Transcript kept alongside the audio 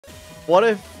What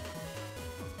if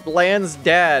Lan's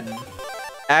dad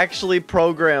actually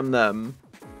programmed them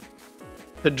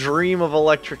to dream of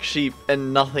electric sheep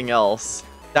and nothing else?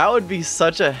 That would be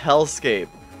such a hellscape.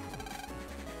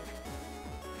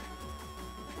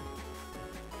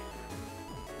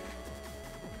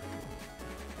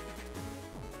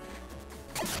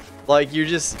 Like, you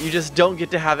just don't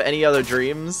get to have any other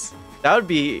dreams. That would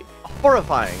be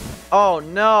horrifying. Oh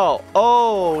no.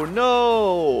 Oh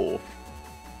no.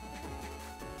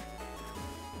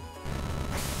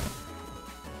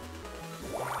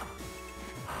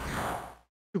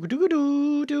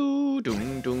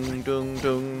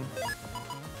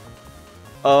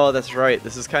 Oh, that's right.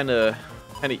 This is kind of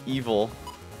evil.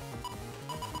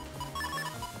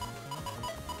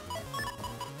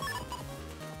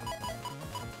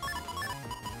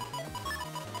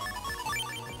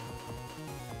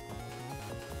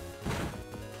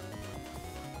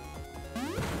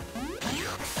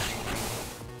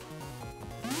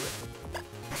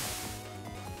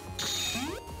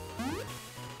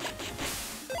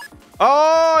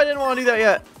 Oh, I didn't want to do that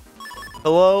yet.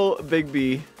 Hello, Big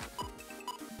B.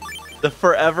 The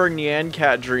forever Nyan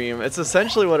Cat dream. It's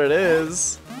essentially what it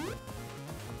is.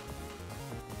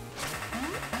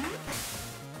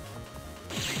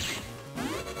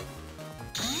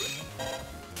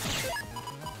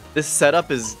 This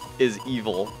setup is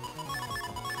evil.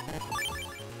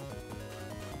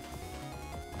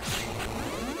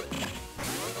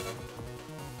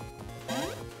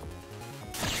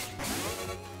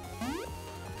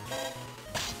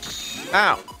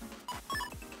 Ow!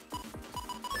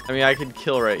 I mean, I could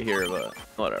kill right here, but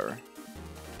whatever.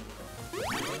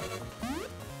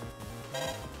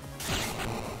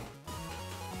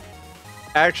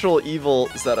 Actual evil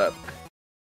setup.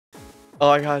 Oh,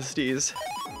 I got Steez.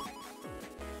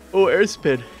 Oh, air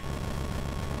spin.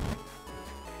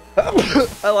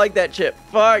 I like that chip.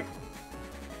 Fuck!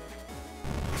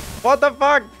 What the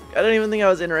fuck? I didn't even think I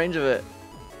was in range of it.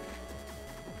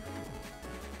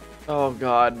 Oh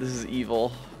god, this is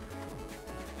evil.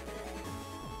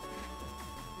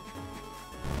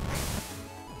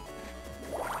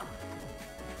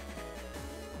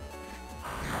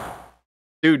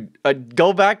 Dude,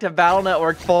 go back to Battle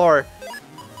Network 4.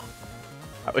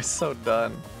 I was so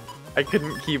done. I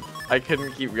couldn't keep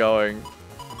going.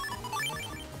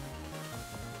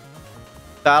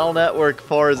 Battle Network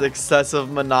 4's Excessive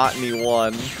Monotony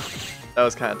 1. That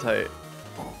was kind of tight.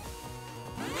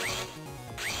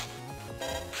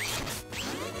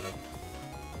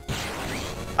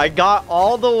 I got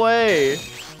all the way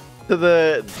to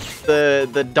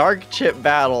the dark chip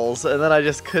battles, and then I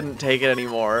just couldn't take it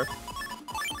anymore.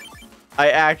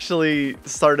 I actually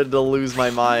started to lose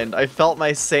my mind. I felt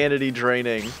my sanity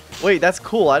draining. Wait, that's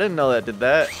cool. I didn't know that did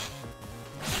that.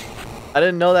 I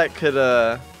didn't know that could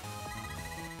that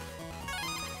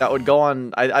would go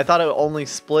on. I thought it would only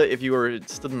split if you were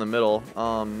stood in the middle.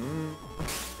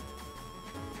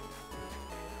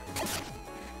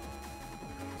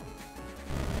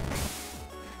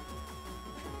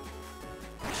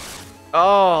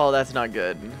 Oh, that's not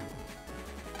good.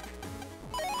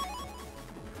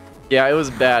 Yeah, it was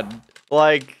bad.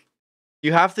 Like,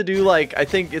 you have to do like, I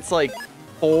think it's like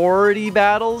 40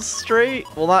 battles straight.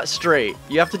 Well, not straight.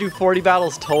 You have to do 40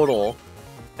 battles total.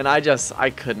 And I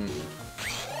couldn't.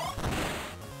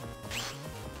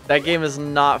 That game is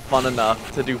not fun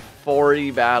enough to do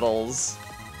 40 battles.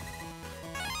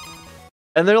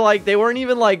 And they're like, they weren't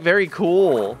even like very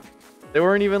cool. They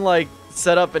weren't even like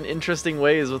set up in interesting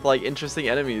ways with like interesting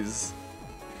enemies.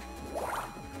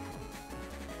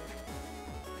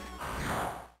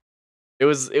 It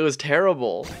was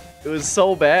terrible. It was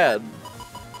so bad.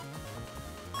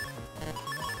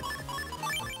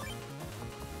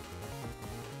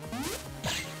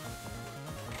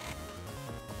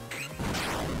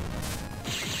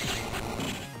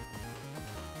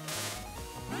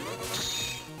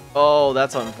 Oh,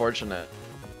 that's unfortunate.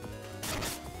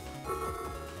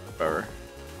 Whatever.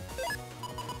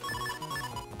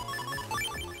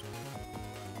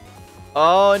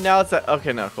 Oh, now it's that.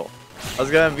 Okay, no, cool. I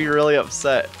was gonna be really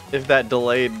upset if that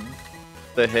delayed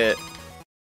the hit.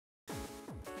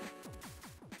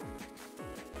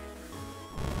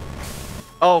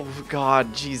 Oh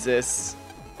god, Jesus.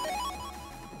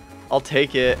 I'll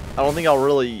take it. I don't think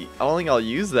I'll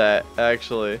use that,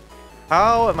 actually.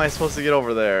 How am I supposed to get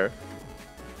over there?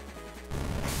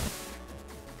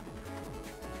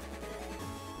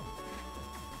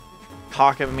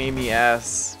 Cockamamie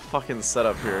ass fucking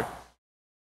setup here.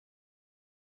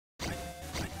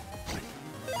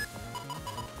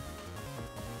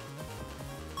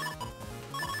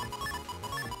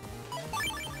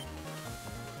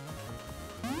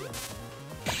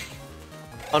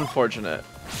 Unfortunate.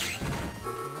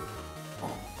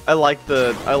 I like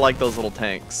those little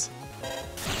tanks.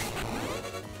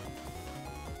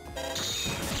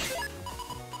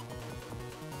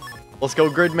 Let's go,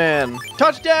 Gridman.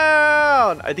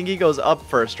 Touchdown! I think he goes up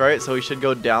first, right? So he should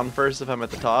go down first if I'm at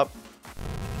the top.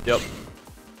 Yep.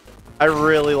 I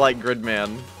really like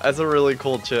Gridman. That's a really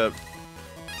cool chip.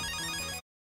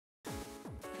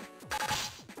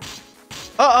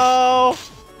 Uh-oh!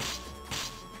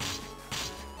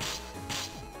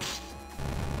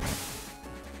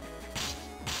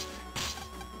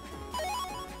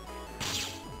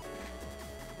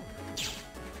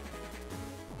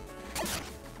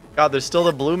 God, there's still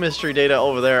the blue mystery data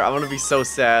over there. I'm gonna be so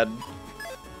sad.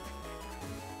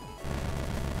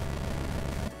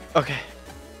 Okay.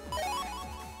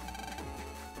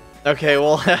 Okay,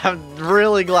 well, I'm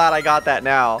really glad I got that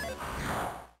now.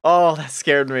 Oh, that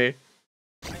scared me.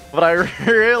 But I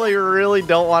really, really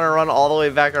don't want to run all the way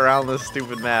back around this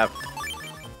stupid map.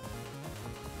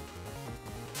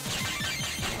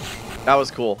 That was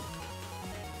cool.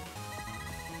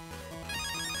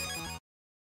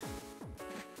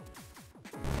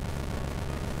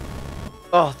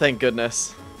 Oh, thank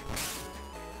goodness.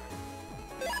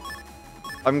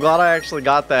 I'm glad I actually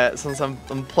got that since I'm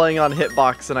playing on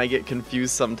Hitbox and I get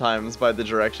confused sometimes by the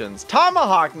directions.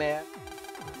 Tomahawk, man!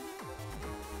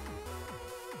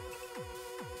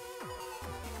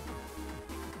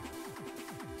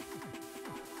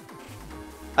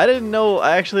 I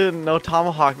actually didn't know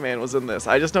Tomahawk Man was in this.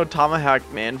 I just know Tomahawk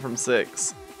Man from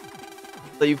 6.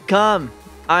 So you've come.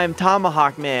 I'm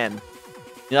Tomahawk Man.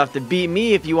 You'll have to beat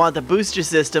me if you want the booster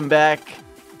system back.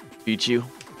 Beat you?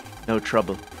 No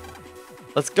trouble.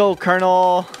 Let's go,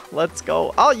 Colonel. Let's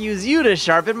go. I'll use you to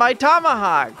sharpen my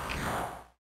tomahawk.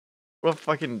 What a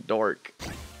fucking dork.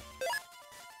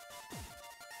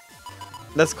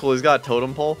 That's cool. He's got a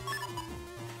totem pole.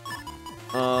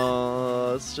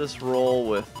 Let's just roll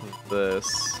with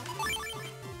this.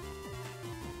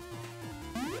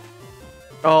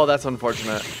 Oh, that's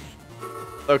unfortunate.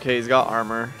 Okay, he's got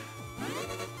armor.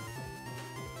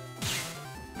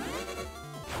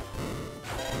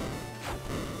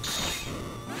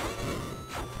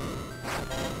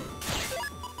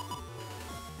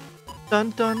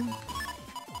 Dun dun.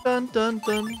 Dun dun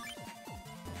dun.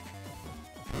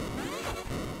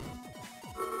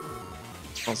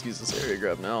 Let's use this area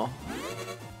grab now.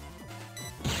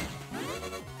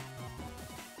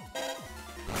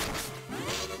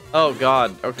 Oh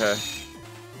god, okay.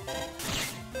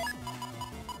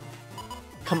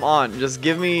 Come on, just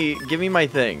give me my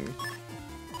thing.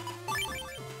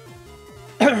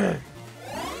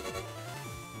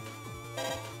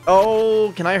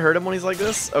 Oh, can I hurt him when he's like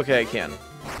this? Okay, I can.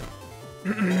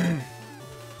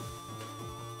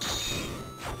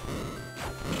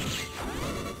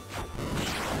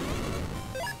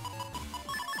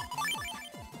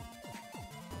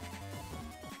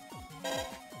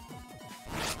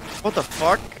 What the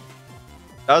fuck?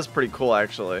 That was pretty cool,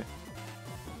 actually.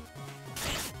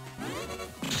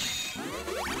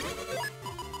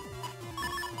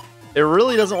 It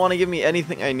really doesn't want to give me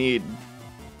anything I need.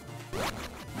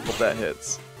 Hope that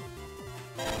hits.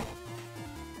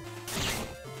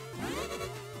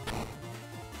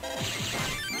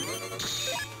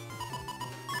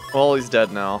 Well, he's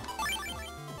dead now.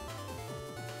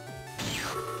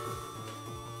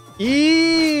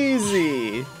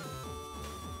 Easy!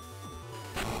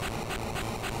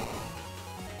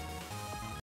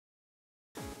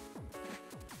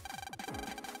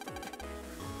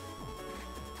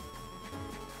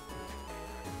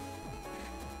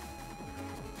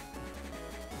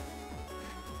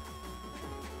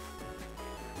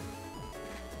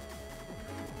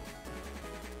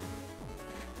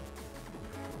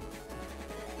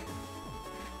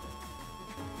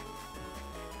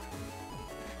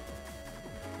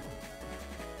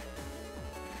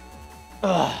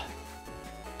 Ugh.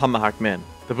 Tomahawk Man,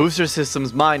 the booster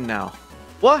system's mine now.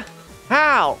 What?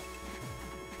 How?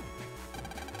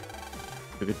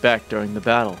 Took it back during the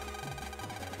battle.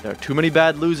 There are too many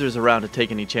bad losers around to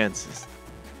take any chances.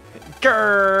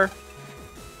 Grrr!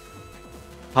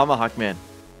 Tomahawk Man,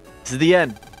 this is the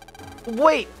end.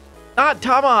 Wait! Not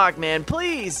Tomahawk Man,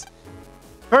 please!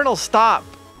 Colonel, stop!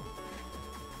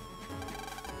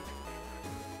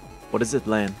 What is it,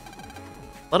 Lan?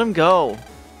 Let him go.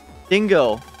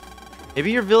 Dingo,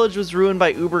 maybe your village was ruined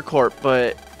by UberCorp,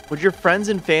 but would your friends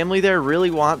and family there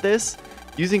really want this?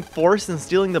 Using force and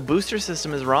stealing the booster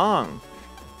system is wrong.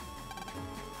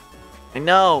 I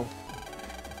know.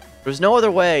 There's no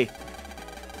other way.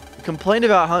 We complained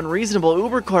about how unreasonable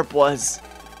UberCorp was,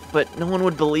 but no one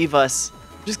would believe us.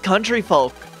 Just country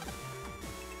folk.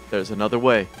 There's another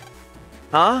way.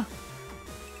 Huh?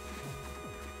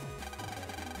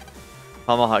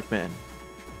 Tomahawk Man.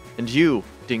 And you,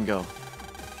 Dingo.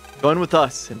 Join with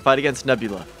us and fight against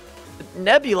Nebula.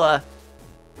 Nebula?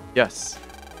 Yes.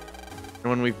 And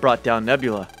when we've brought down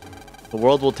Nebula, the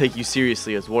world will take you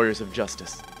seriously as warriors of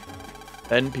justice.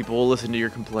 Then people will listen to your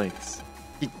complaints.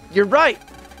 You're right.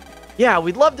 Yeah,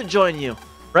 we'd love to join you.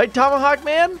 Right, Tomahawk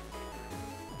Man?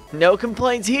 No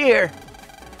complaints here.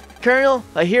 Colonel,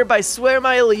 I hereby swear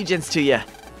my allegiance to you.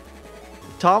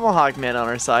 Tomahawk Man on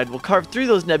our side will carve through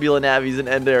those Nebula Navies and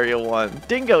end Area 1.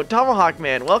 Dingo, Tomahawk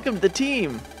Man, welcome to the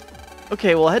team.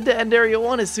 Okay, we'll head to end Area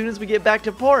 1 as soon as we get back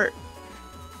to port.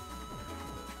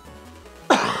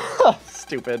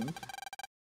 Stupid.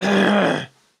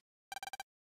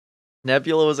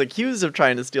 Nebula was accused of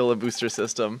trying to steal the booster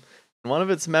system, and one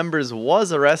of its members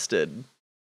was arrested.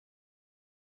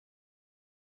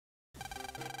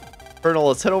 Colonel,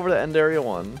 let's head over to end Area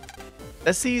 1.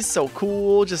 SC's so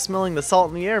cool, just smelling the salt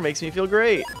in the air makes me feel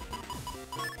great.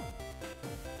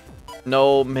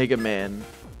 No Mega Man.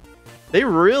 They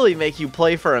really make you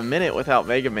play for a minute without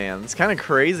Mega Man. It's kind of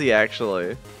crazy,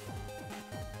 actually.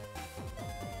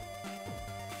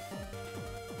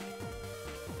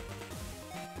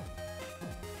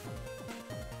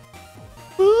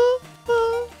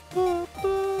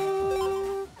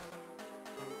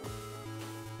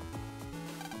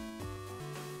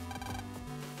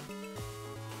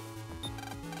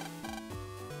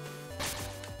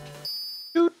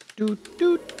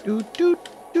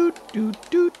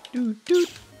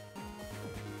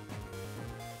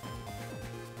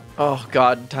 Oh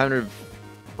god, time to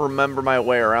remember my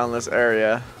way around this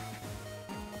area.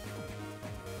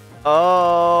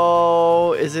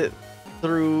 Oh, is it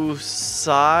through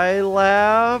Scilab?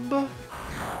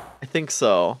 I think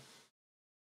so.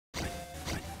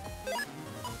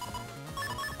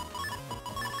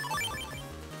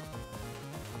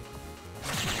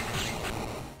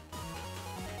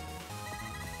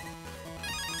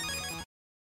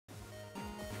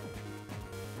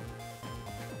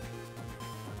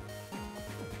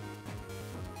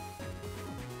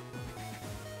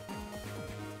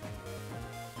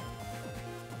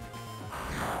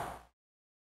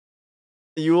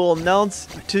 You will announce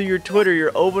to your Twitter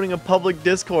you're opening a public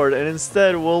Discord, and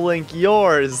instead we'll link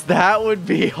yours. That would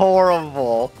be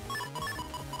horrible.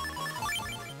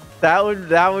 That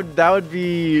would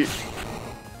be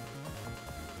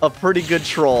a pretty good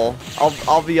troll.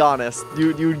 I'll be honest.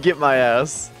 You would get my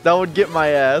ass. That would get my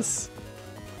ass.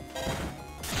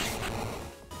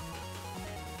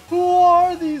 Who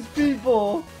are these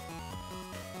people?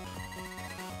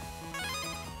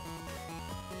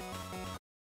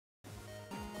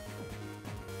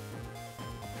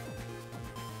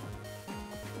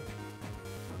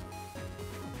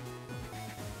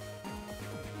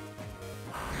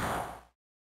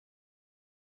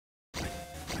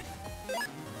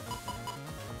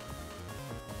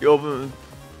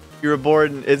 You're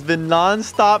aboard and it's been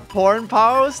non-stop porn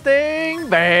posting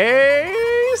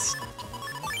based.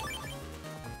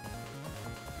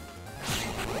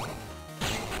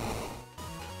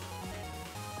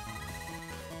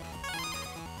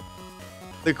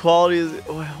 The quality is,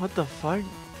 what the fuck?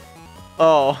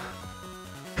 Oh.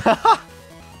 I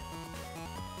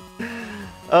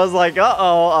was like,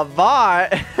 uh-oh, a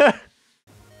bot.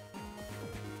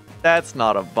 That's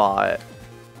not a bot.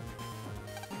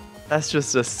 That's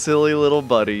just a silly little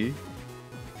buddy.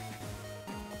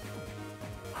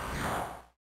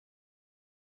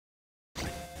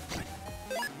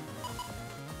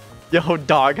 Yo,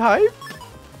 dog hype?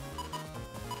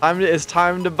 It's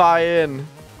time to buy in.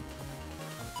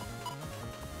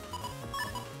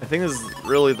 I think this is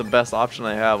really the best option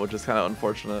I have, which is kind of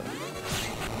unfortunate.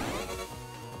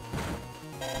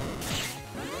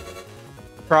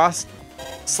 Cross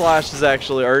slash is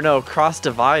actually, or no, cross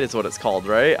divide is what it's called,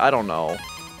 right? I don't know.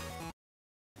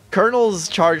 Colonel's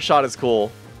charge shot is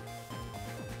cool.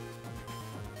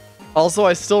 Also,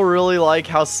 I still really like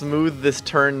how smooth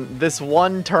this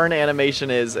one turn animation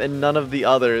is and none of the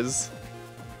others.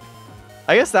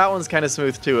 I guess that one's kind of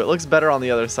smooth too. It looks better on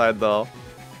the other side though.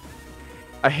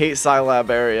 I hate Scilab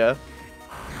area.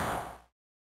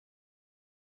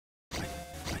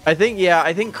 I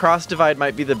think Cross Divide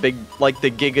might be the big, like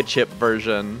the Giga Chip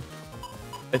version.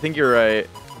 I think you're right.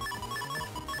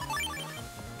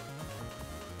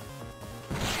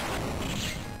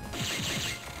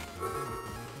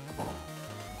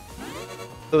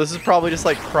 So this is probably just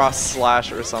like Cross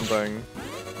Slash or something.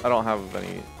 I don't have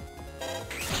any.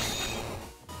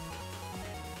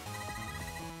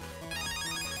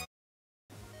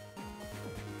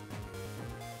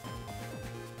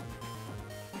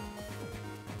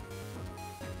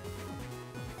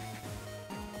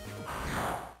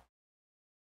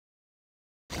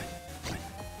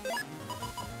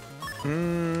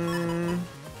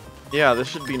 Yeah, this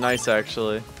should be nice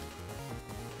actually.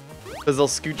 Because they'll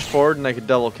scooch forward and I could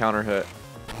double counter hit.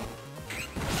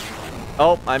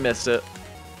 Oh, I missed it.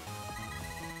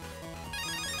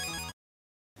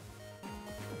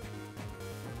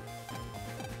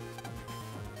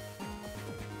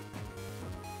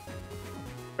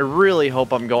 I really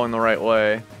hope I'm going the right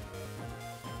way.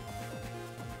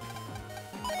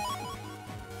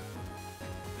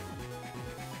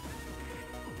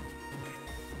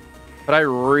 But I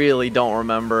really don't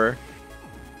remember.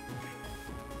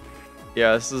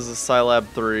 Yeah, this is a Scilab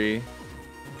 3.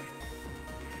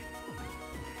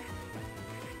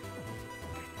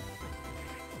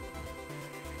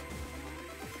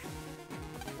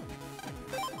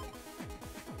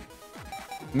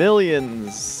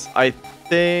 Millions, I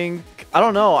think. I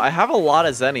don't know. I have a lot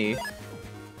of Zenny.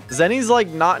 Zenny's like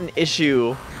not an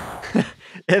issue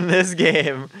in this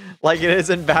game like it is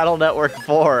in Battle Network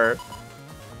 4.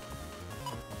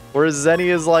 Where Zenny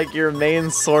is like your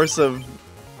main source of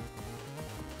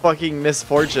fucking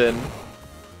misfortune.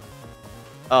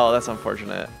 Oh, that's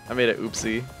unfortunate. I made it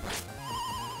oopsie.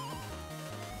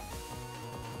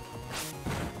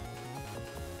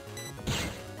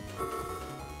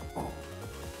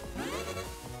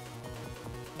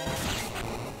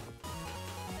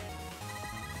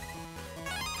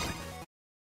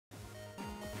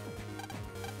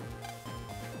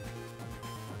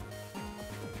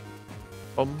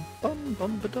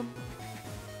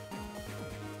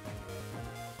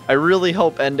 I really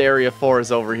hope End Area 4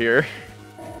 is over here.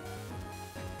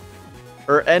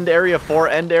 Or End Area 4,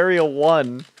 End Area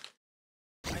 1.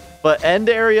 But End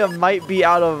Area might be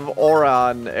out of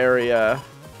Oran area.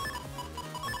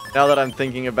 Now that I'm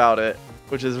thinking about it.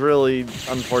 Which is really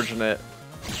unfortunate.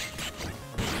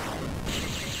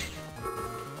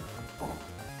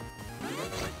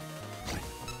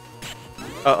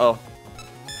 Uh-oh.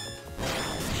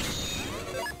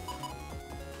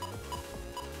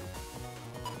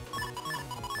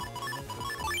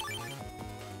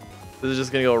 This is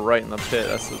just gonna go right in the pit,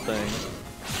 that's the thing.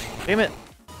 Damn it!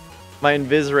 My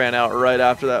invis ran out right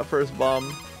after that first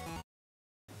bomb.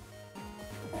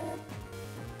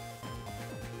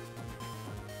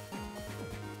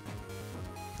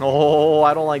 Oh,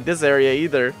 I don't like this area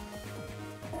either.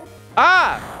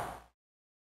 Ah!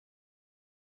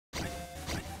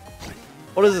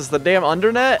 What is this, the damn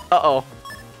undernet? Uh-oh.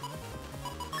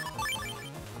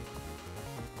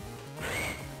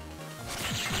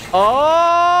 Oh!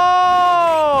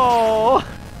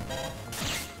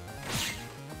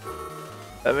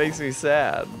 That makes me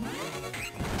sad.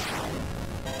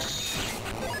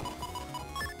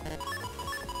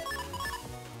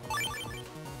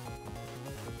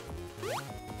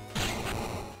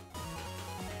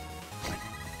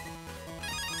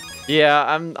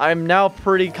 Yeah, I'm now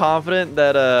pretty confident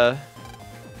that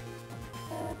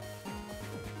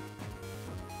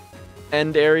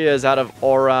End Area is out of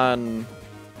Oran,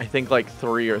 I think like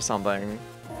 3 or something.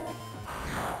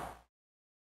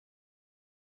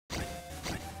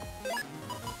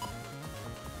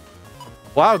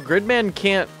 Wow, Gridman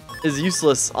is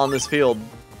useless on this field.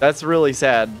 That's really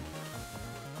sad.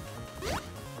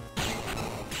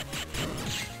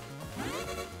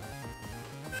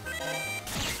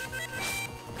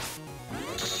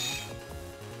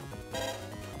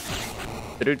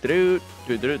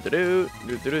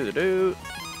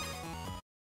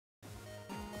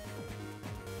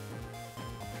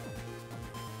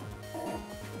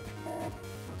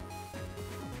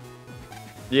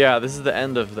 Yeah, this is the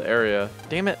end of the area.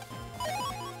 Damn it.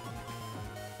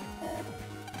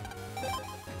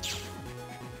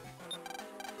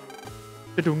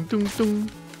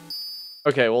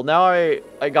 Okay, well now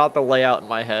I got the layout in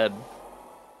my head.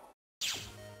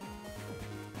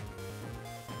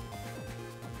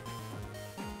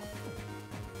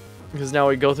 Because now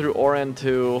we go through Oran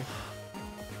 2,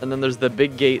 and then there's the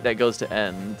big gate that goes to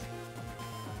End.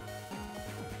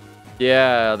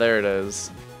 Yeah, there it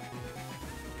is.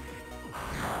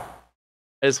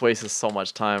 I just wasted so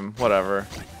much time. Whatever.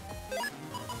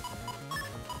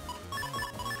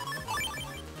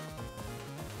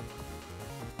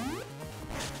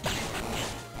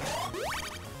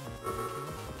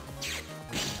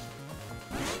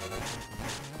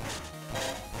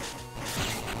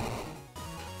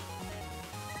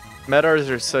 Medars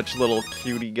are such little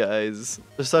cutie guys.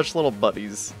 They're such little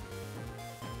buddies.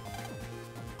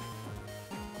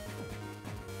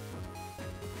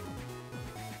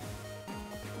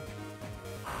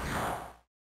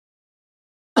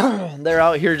 They're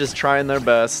out here just trying their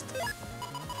best.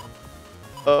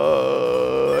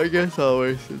 I guess I'll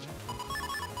waste it.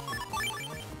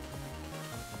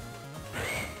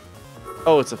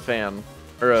 Oh, it's a fan.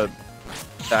 Or a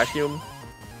vacuum.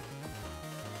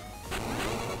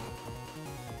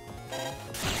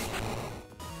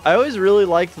 I always really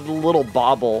liked the little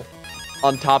bobble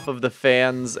on top of the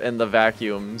fans and the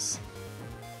vacuums.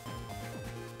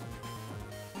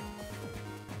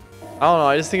 I don't know,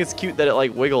 I just think it's cute that it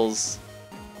like wiggles.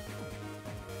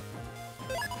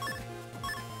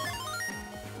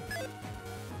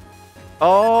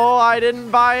 Oh, I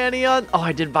didn't buy any oh,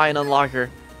 I did buy an unlocker.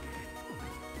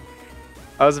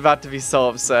 I was about to be so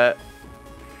upset.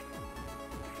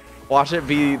 Watch it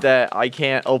be that I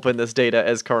can't open this data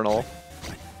as Colonel.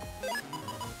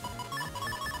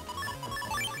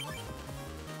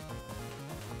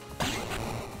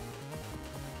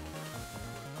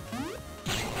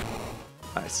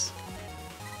 Nice.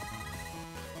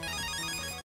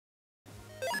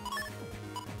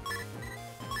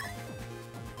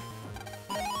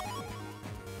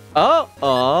 Oh.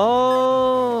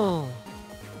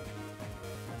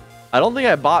 I don't think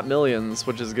I bought millions,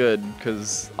 which is good,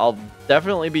 because I'll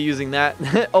definitely be using that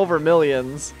over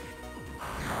millions.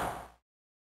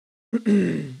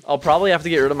 I'll probably have to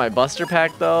get rid of my Buster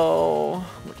Pack, though.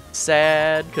 Which is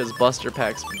sad, because Buster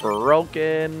Pack's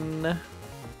broken.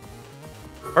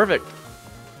 Perfect.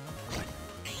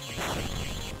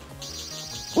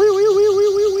 Wee, wee, wee,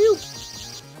 wee, wee, wee.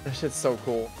 That shit's so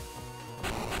cool.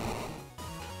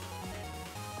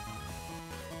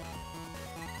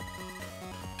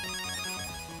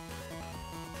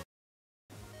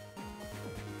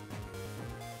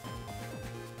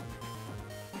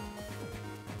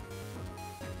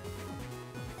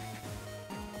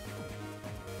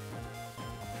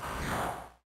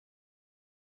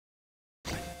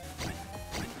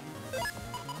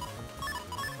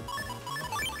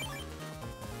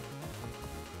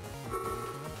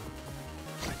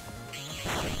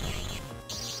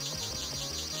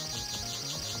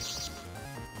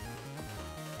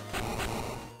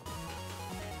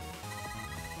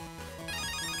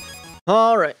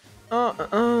 All right.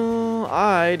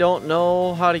 I don't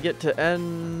know how to get to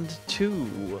end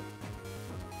 2.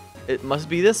 It must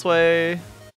be this way.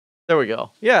 There we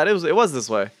go. Yeah, it was this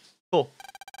way. Cool.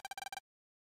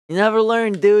 You never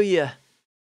learn, do you?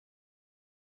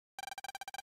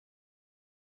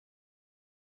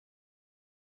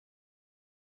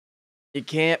 You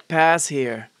can't pass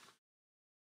here.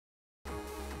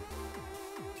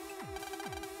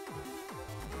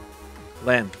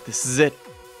 Lan, this is it.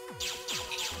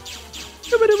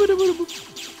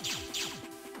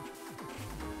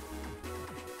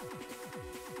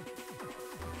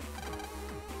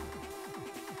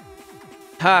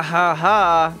 Ha ha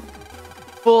ha.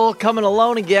 Fool, coming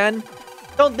alone again.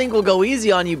 Don't think we'll go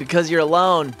easy on you because you're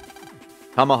alone.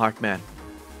 Tomahawk Man,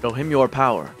 show him your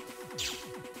power.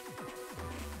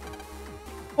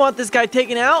 Want this guy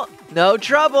taken out? No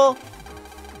trouble.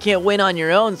 Can't win on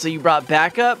your own, so you brought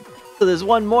backup? So there's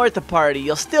one more at the party.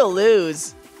 You'll still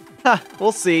lose. Ha,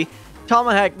 we'll see.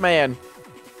 Tomahawk Man.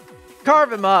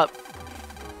 Carve him up.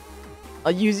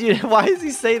 I'll use you. Why does he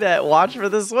say that? Watch for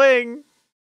the swing.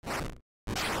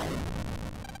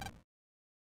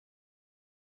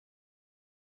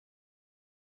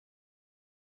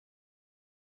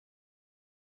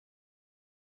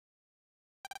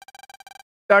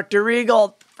 Dr.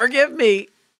 Regal, forgive me.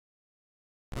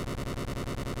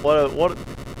 What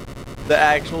the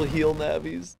actual heel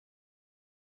navies.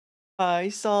 High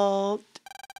salt.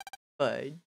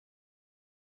 Fudge.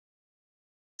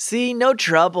 See, no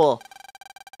trouble.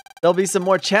 There'll be some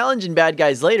more challenging bad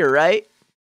guys later, right?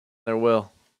 There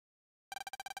will.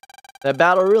 That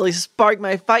battle really sparked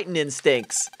my fighting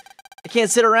instincts. I can't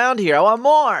sit around here. I want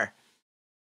more.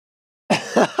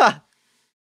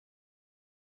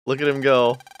 Look at him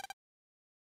go.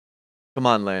 Come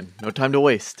on, Lan. No time to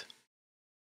waste.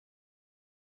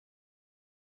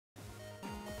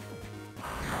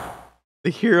 The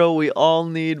hero we all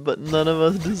need, but none of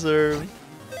us deserve.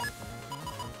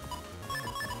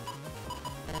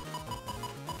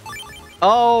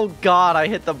 Oh god, I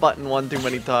hit the button one too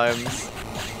many times.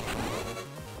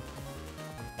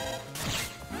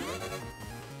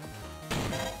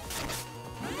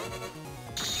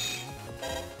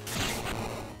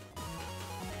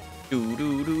 Do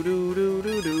do do do do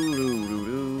do do do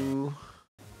do.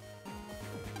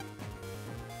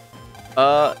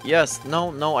 Yes,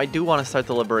 no, I do want to start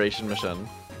the liberation mission.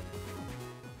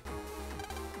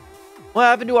 What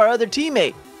happened to our other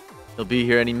teammate? He'll be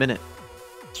here any minute.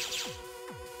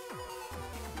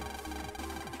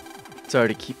 Sorry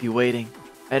to keep you waiting.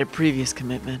 I had a previous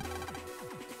commitment.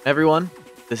 Everyone,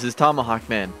 this is Tomahawk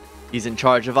Man. He's in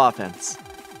charge of offense.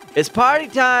 It's party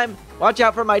time! Watch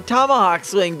out for my tomahawk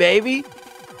swing, baby!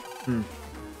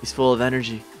 He's full of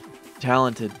energy.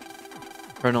 Talented.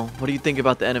 Colonel, what do you think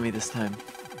about the enemy this time?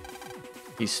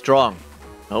 He's strong.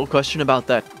 No question about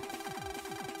that.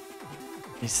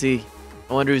 I see.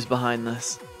 I wonder who's behind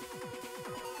this.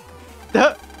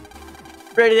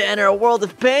 Ready to enter a world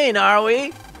of pain, are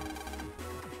we?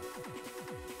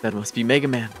 That must be Mega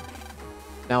Man.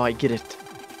 Now I get it.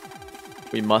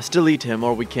 We must delete him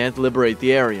or we can't liberate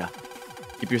the area.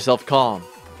 Keep yourself calm.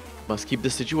 Must keep the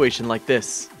situation like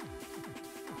this.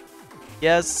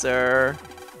 Yes, sir.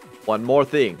 One more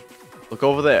thing. Look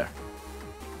over there.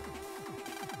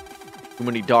 Too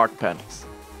many dark panels.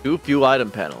 Too few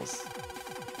item panels.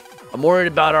 I'm worried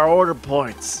about our order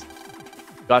points.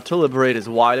 Got to liberate as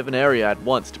wide of an area at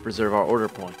once to preserve our order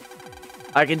point.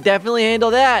 I can definitely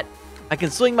handle that. I can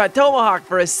swing my tomahawk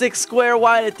for a 6 square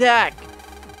wide attack.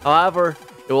 However,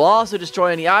 it will also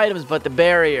destroy any items but the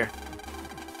barrier.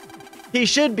 He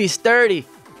should be sturdy.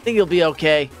 Think he'll be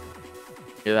okay.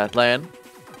 Hear that, Lan?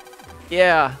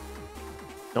 Yeah.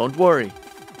 Don't worry.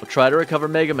 We'll try to recover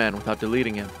Mega Man without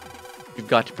deleting him. We've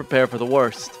got to prepare for the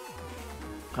worst.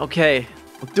 Okay,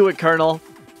 we'll do it, Colonel.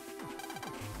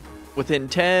 Within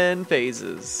 10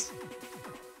 phases.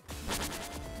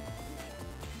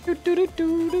 That's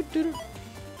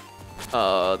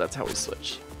how we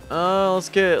switch.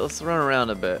 Let's run around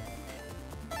a bit.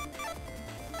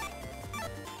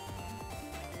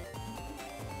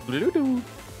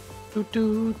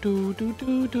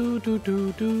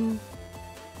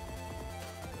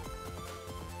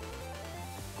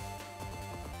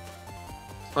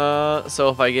 So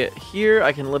if I get here,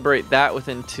 I can liberate that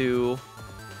within 2.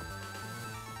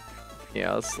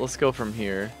 Yeah, let's go from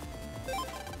here.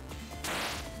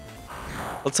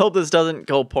 Let's hope this doesn't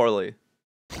go poorly.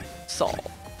 Solve.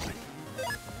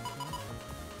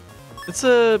 It's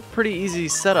a pretty easy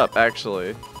setup,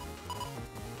 actually.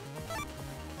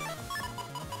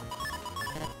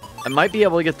 I might be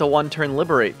able to get the 1-turn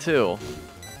liberate, too.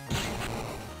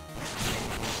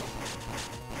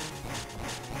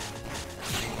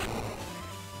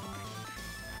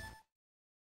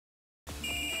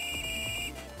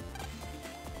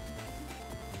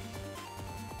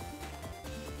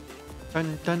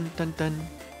 Dun dun dun dun.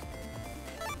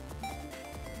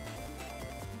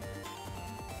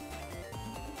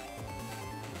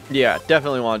 Yeah,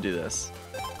 definitely want to do this.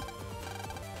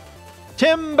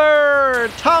 Timber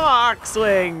Tomahawk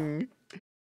Swing!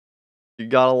 You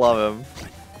gotta love him.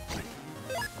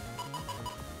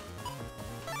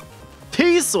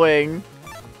 T-Swing!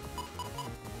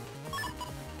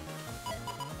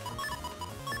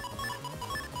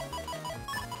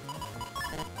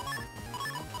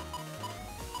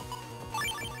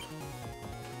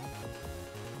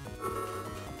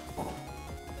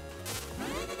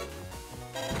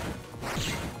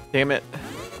 Damn it.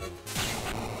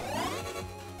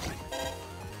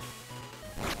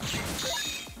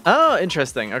 Oh,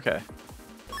 interesting. Okay.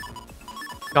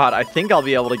 God, I think I'll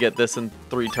be able to get this in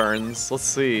 3 turns. Let's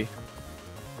see.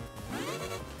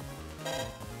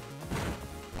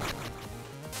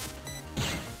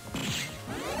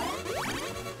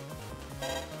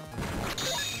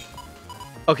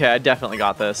 Okay, I definitely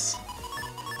got this.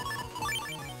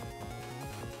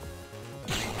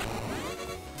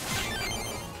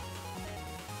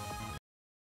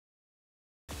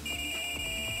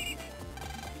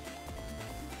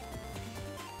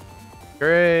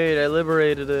 Great, I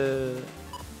liberated it.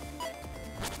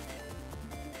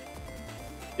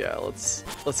 Yeah, let's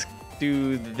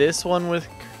do this one with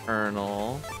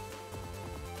Colonel.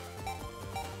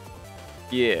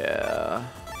 Yeah.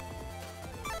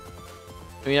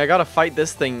 I mean, I gotta fight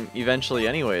this thing eventually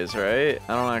anyways, right?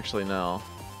 I don't actually know.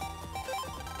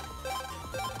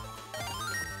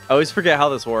 I always forget how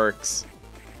this works.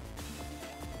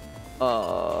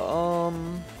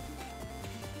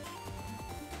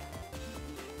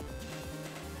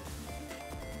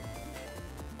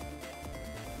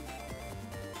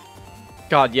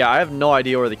 God, yeah, I have no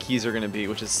idea where the keys are gonna be,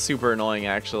 which is super annoying,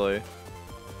 actually.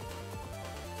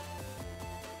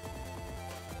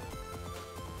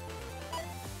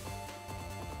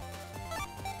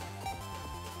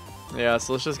 Yeah,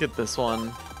 so let's just get this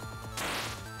one.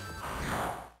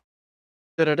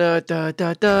 I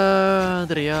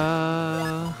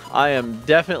am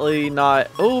definitely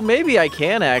not... Oh, maybe I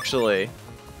can, actually.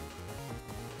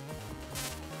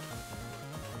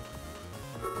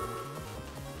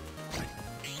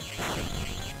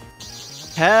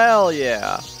 Hell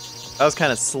yeah. That was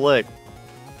kind of slick.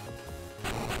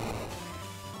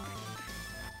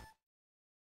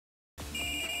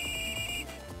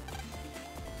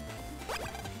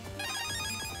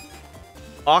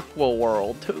 Aqua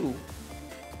World 2.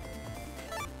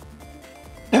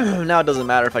 Now now it doesn't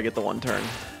matter if I get the one turn.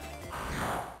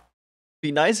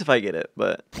 Be nice if I get it,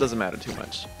 but it doesn't matter too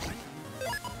much.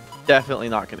 Definitely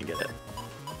not gonna get it.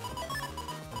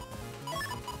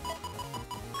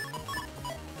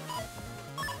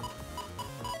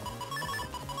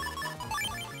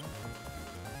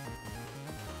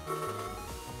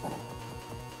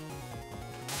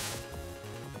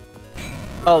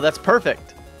 Oh, that's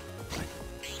perfect.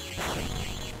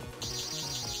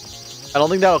 I don't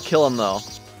think that'll kill him though.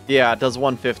 Yeah, it does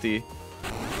 150.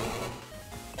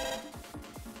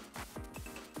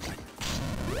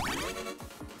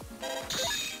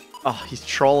 Oh, he's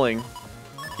trolling.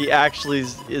 He actually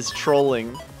is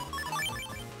trolling.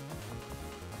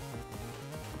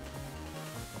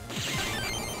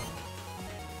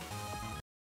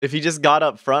 If he just got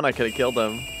up front, I could have killed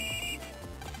him.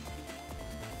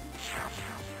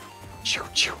 Choo,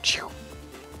 choo, choo.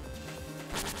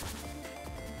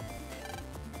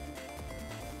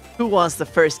 Who wants the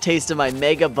first taste of my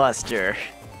Mega Buster?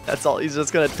 That's all. He's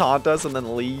just gonna taunt us and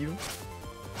then leave.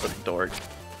 What a dork.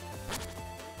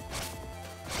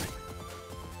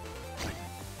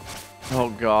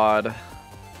 Oh god.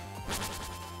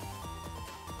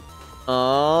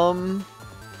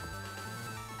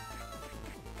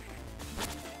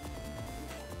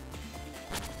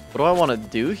 What do I want to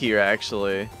do here,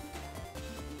 actually?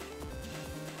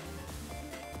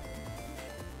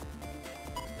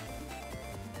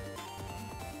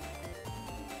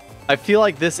 I feel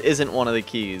like this isn't one of the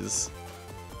keys.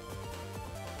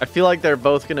 I feel like they're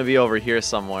both going to be over here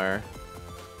somewhere.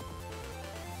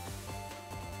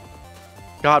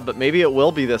 God, but maybe it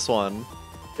will be this one.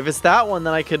 If it's that one,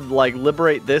 then I could, like,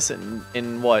 liberate this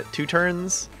in what, 2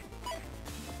 turns?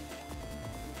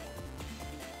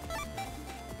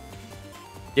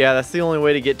 Yeah, that's the only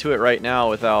way to get to it right now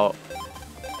without...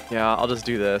 Yeah, I'll just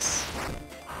do this.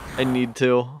 I need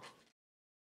to.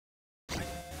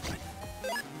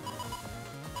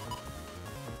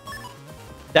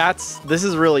 This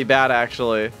is really bad,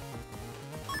 actually.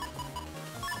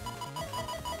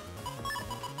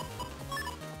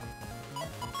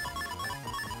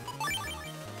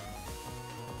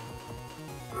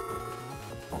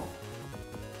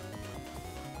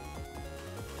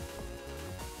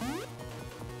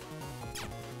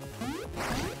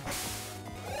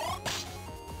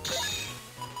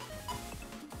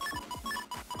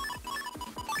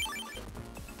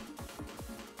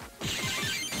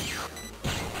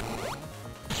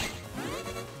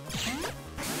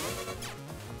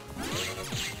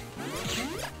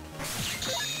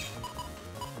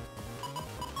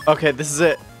 Okay, this is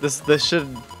it. This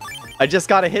should... I just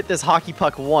gotta hit this hockey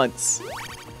puck once.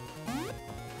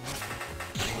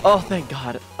 Oh, thank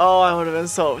God. Oh, I would have been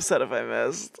so upset if I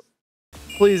missed.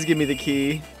 Please give me the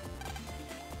key.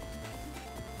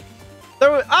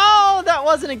 Oh, that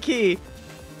wasn't a key.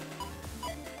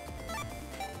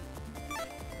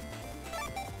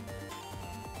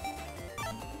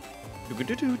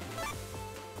 Doo-doo-doo-doo.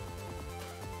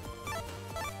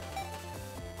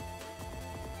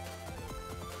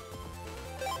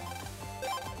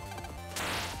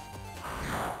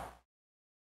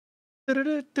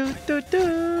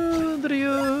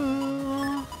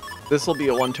 This will be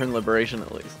a 1-turn liberation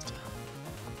at least.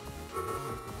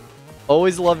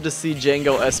 Always love to see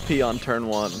Django SP on turn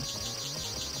 1.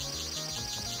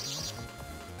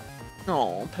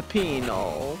 Oh,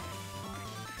 Peppino.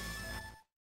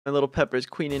 My little Pepper's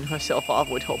queening herself off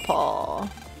with her paw.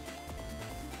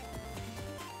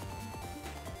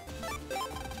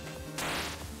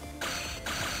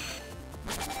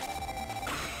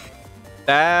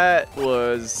 That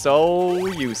was so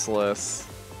useless.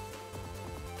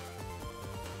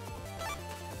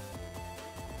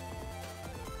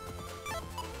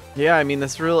 Yeah, I mean,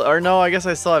 this really... Or no, I guess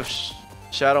I still have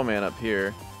Shadow Man up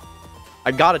here.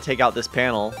 I gotta take out this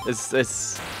panel.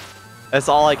 That's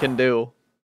all I can do.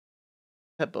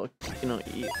 Pet book, you know,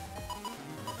 eat.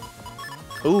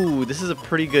 Ooh, this is a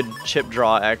pretty good chip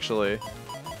draw, actually.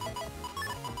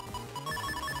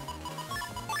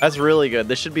 That's really good.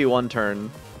 This should be 1 turn.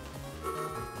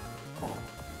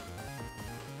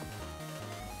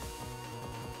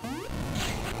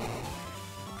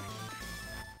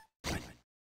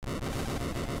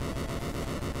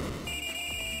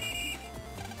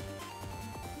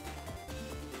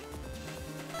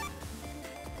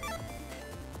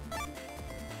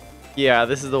 Yeah,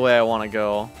 this is the way I want to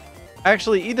go.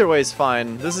 Actually, either way is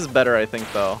fine. This is better, I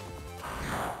think, though.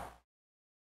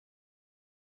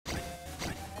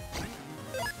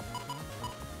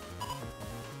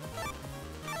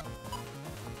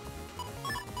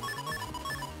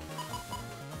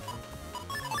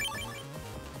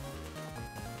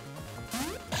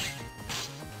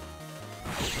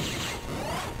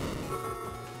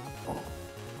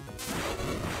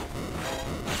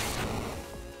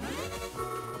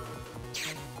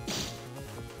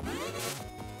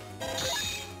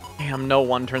 Damn, no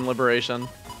one-turn liberation.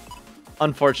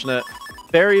 Unfortunate.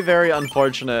 Very, very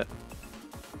unfortunate.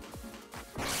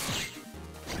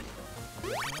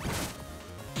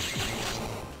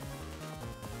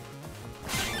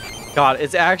 God,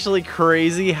 it's actually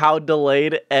crazy how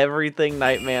delayed everything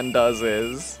Nightman does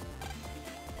is.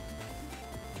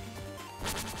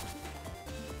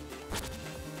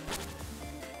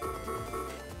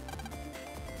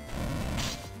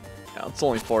 Yeah, it's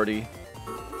only 40.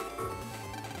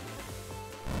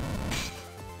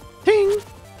 Ting!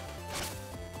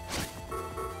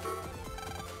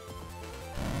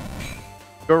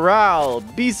 Growl,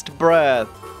 Beast Breath.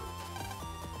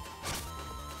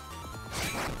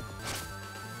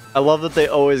 I love that they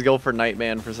always go for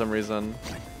Nightman for some reason.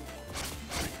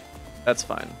 That's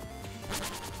fine.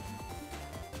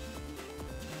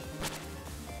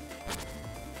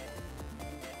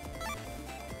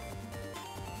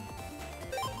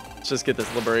 Let's just get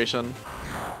this liberation.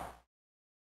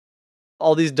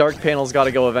 All these dark panels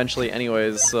gotta go eventually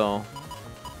anyways, so...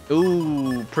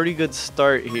 Ooh, pretty good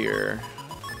start here.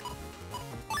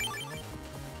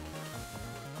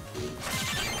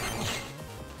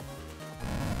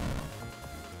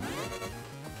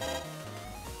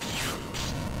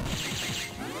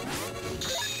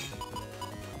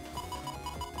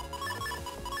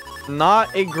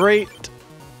 Not a great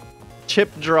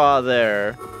chip draw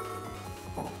there.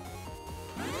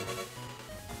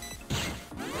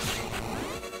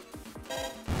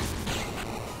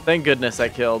 Thank goodness I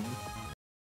killed.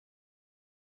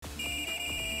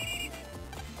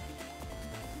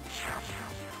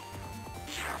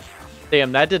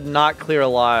 Damn, that did not clear a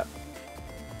lot.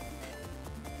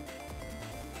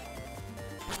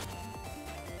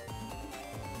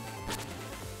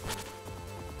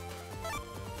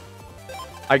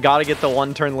 I gotta get the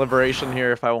one-turn liberation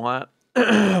here if I want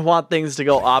want things to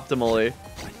go optimally.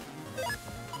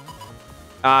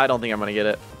 I don't think I'm gonna get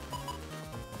it.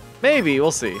 Maybe,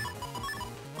 we'll see.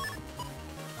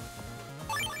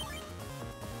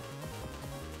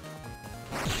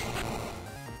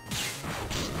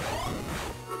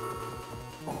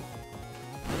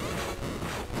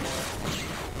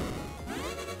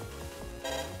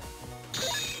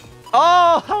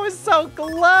 Oh, I was so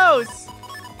close!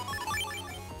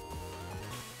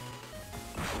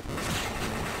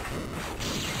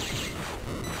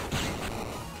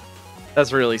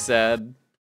 That's really sad.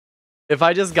 If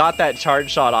I just got that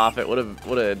charge shot off, it would have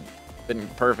been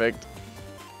perfect.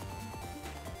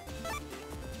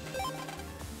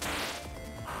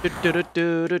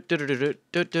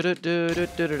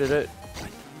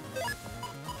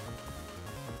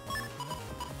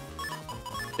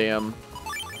 Damn.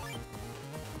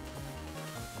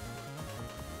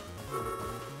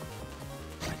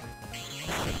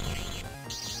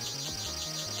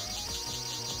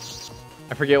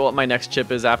 I forget what my next chip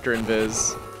is after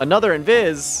Invis. Another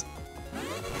Invis!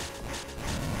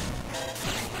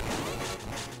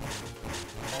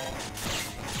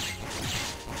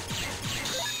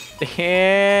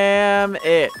 Damn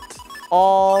it.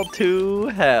 All to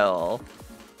hell.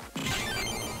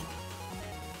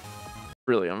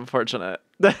 Really unfortunate.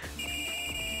 That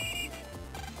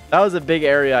was a big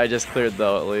area I just cleared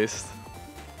though, at least.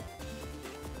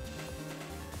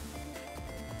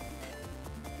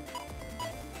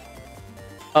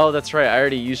 Oh, that's right. I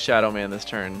already used Shadow Man this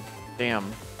turn.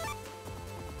 Damn.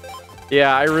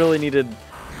 Yeah, I really needed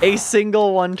a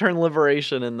single one-turn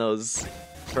liberation in those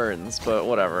turns, but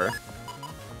whatever.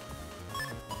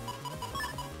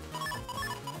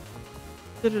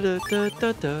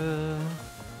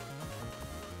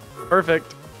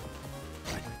 Perfect.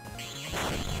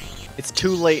 It's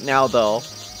too late now, though.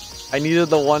 I needed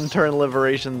the one-turn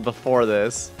liberation before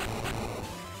this.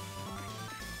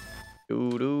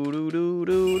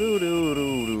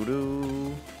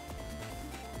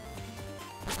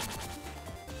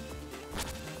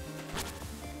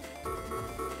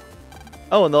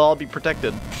 Oh, and they'll all be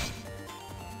protected.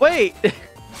 Wait!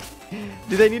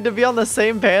 Do they need to be on the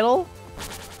same panel?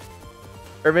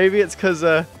 Or maybe it's because,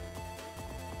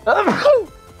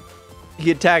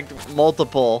 he attacked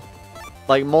multiple.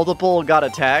 Like, multiple got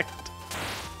attacked.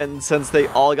 And since they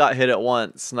all got hit at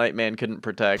once, Nightman couldn't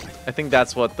protect. I think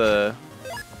that's what the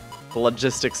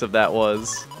logistics of that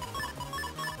was.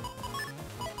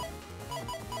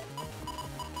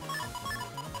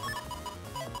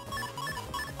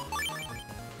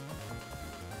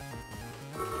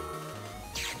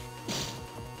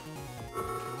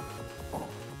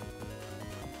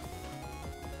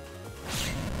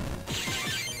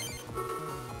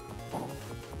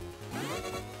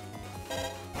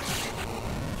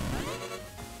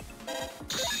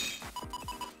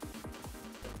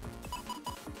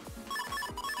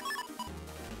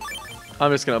 I'm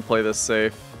just gonna play this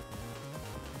safe.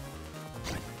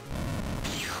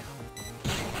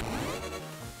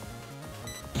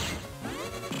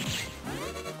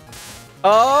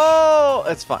 Oh,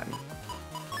 it's fine.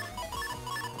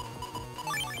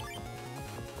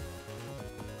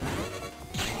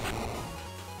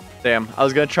 Damn, I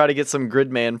was gonna try to get some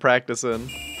Gridman practice in.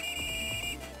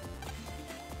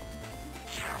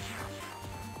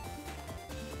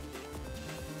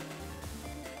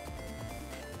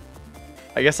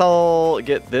 I guess I'll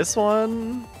get this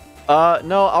one.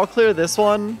 No, I'll clear this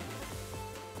one.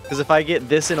 Because if I get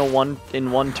this in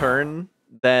one turn,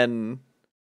 then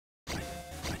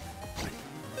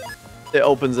it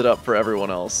opens it up for everyone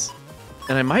else.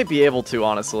 And I might be able to,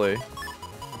 honestly.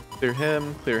 Clear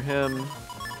him, clear him.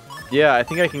 Yeah, I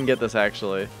think I can get this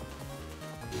actually.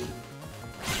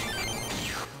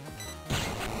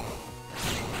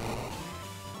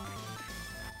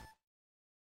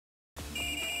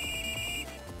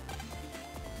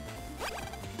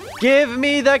 Give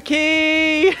me the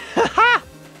key!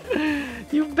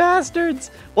 You bastards!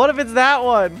 What if it's that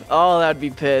one? Oh, that'd be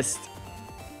pissed.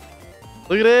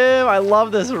 Look at him! I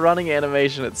love this running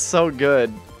animation. It's so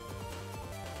good.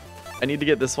 I need to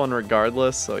get this one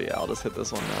regardless, so yeah, I'll just hit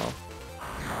this one now.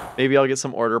 Maybe I'll get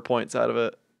some order points out of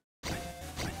it.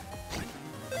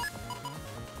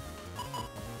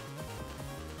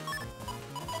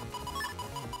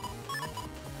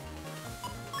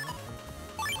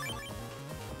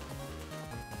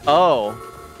 Oh,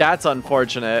 that's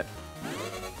unfortunate.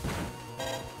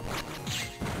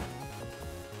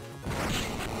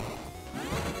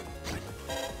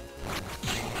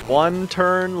 One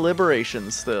turn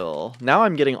liberation still. Now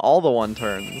I'm getting all the one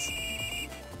turns.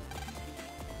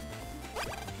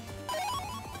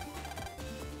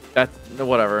 That's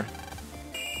whatever.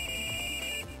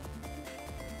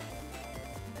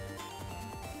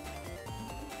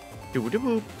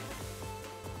 Doo-doo-boop.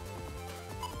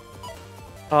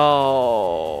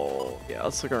 Oh, yeah,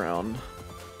 let's look around.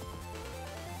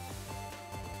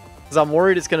 Because I'm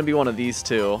worried it's going to be one of these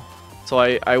two. So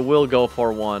I will go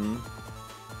for one.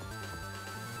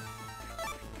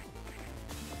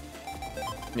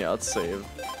 Yeah, let's save.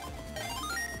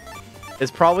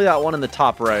 It's probably that one in the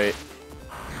top right.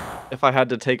 If I had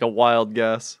to take a wild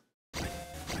guess.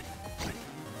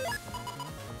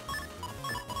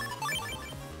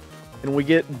 And we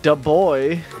get Da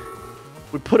Boy.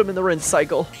 We put him in the rinse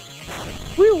cycle.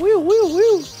 Woo, woo, woo,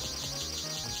 woo.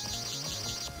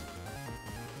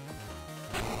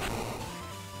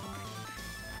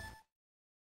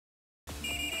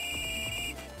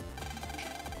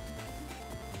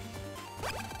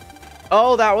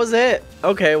 Oh, that was it.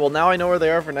 Okay, well now I know where they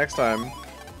are for next time.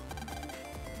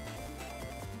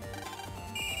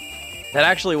 That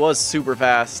actually was super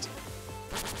fast.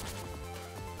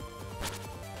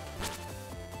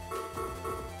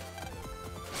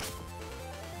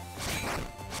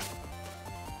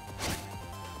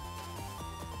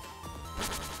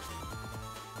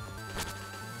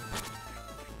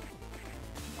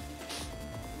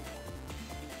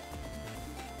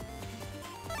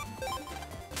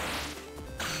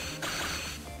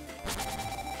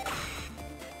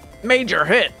 Major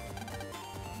hit.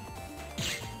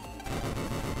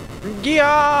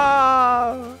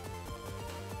 Yeah.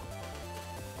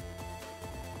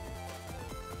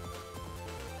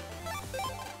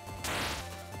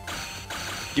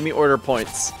 Give me order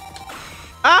points.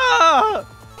 Ah!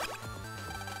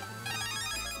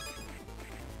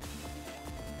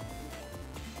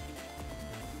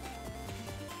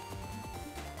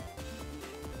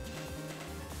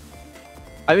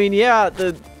 I mean, yeah,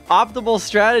 the optimal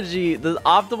strategy, the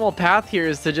optimal path here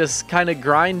is to just kind of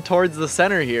grind towards the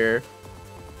center here.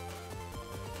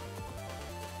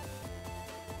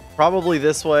 Probably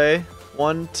this way.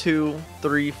 1, 2,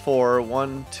 3, 4.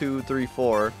 1, 2, 3,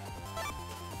 4.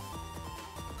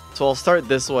 So I'll start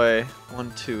this way.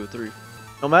 1, 2, 3.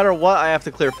 No matter what, I have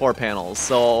to clear 4 panels.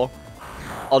 So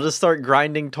I'll just start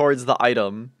grinding towards the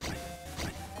item.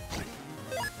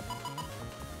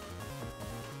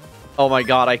 Oh my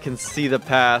god, I can see the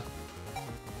path.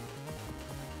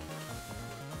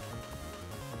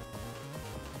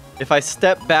 If I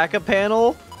step back a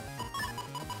panel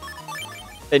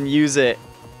and use it.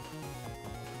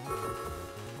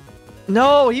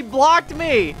 No, he blocked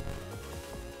me.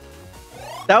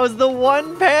 That was the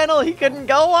one panel he couldn't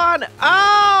go on. Oh,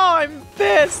 I'm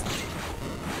pissed.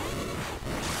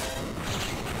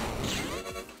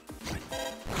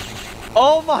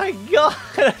 Oh my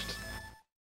god.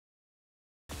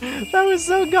 That was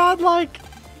so godlike.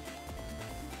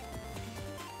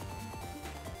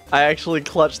 I actually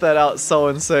clutched that out so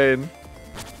insane.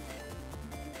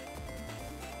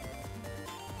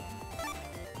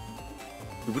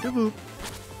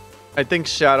 I think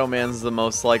Shadow Man's the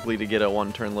most likely to get a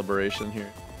one-turn liberation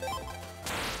here.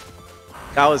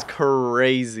 That was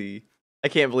crazy. I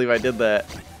can't believe I did that.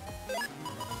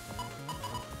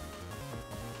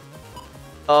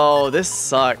 Oh, this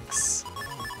sucks.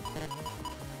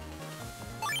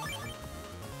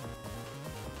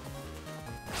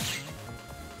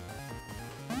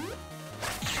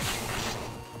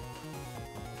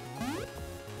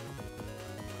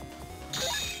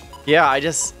 Yeah, I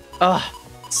just... Ugh,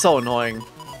 so annoying.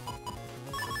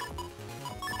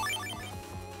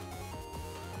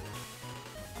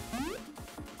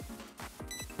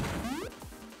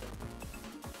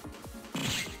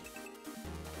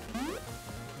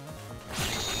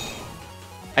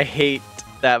 I hate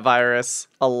that virus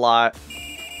a lot.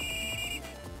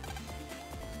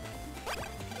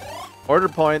 Order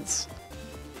points.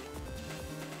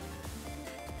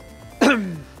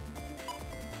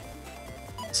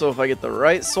 So if I get the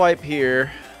right swipe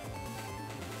here,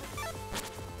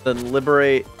 then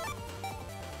liberate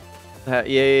that.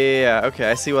 Yeah. Okay,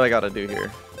 I see what I gotta do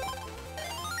here.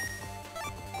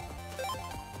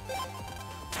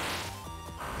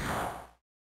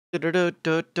 This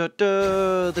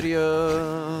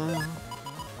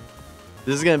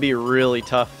is gonna be really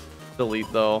tough to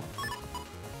delete though.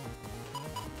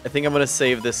 I think I'm gonna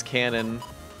save this cannon.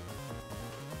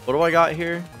 What do I got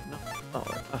here? No.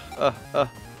 Oh,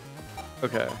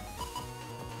 okay.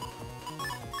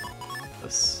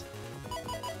 This.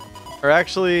 Or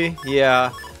actually,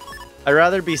 yeah. I'd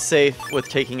rather be safe with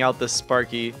taking out this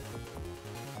Sparky.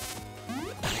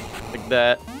 Like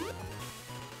that.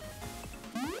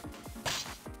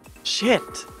 Shit!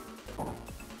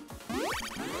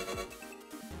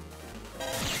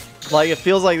 Like, it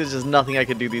feels like there's just nothing I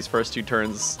could do these first 2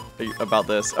 turns about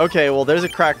this. Okay, well, there's a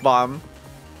crack bomb.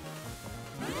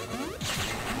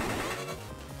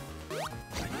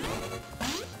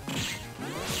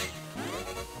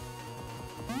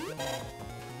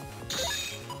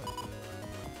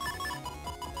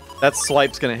 That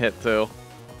swipe's gonna hit, too.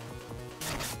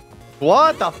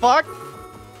 What the fuck?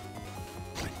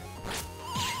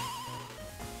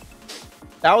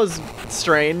 That was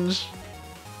strange.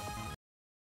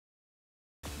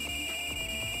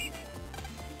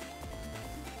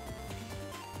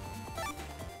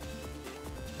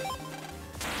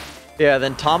 Yeah,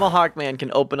 then Tomahawk Man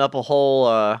can open up a whole,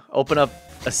 open up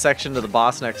a section to the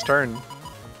boss next turn.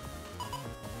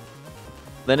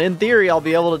 Then in theory, I'll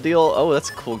be able to deal... Oh, that's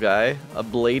a cool guy. A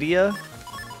Bladia.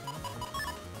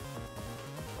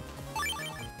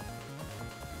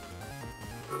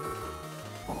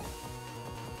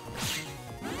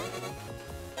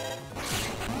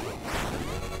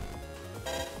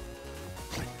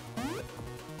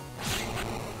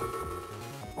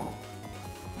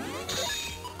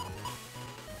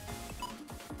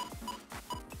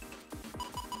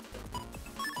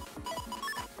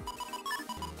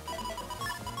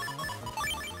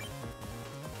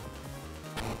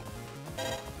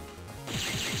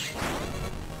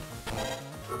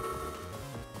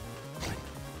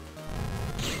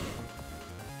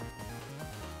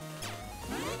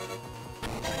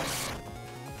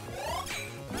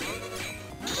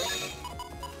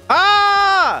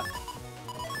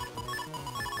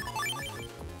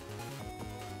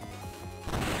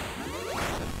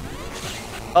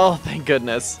 Oh, thank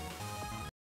goodness.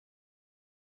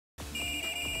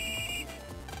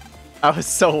 I was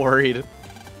so worried.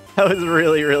 I was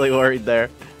really, really worried there.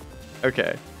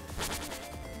 Okay.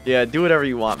 Yeah, do whatever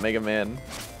you want, Mega Man.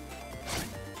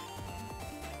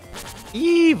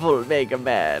 Evil Mega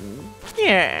Man.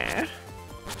 Yeah.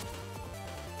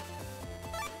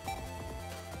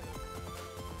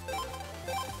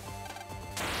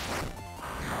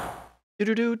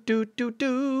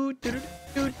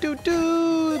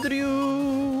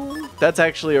 That's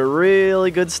actually a really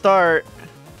good start.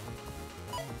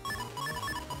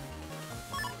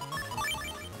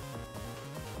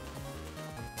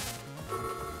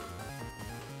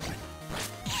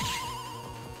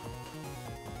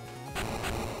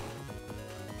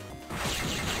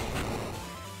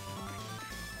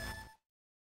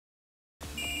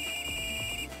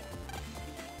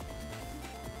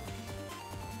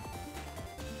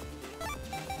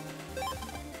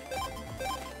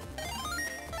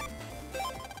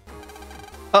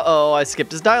 Uh-oh, I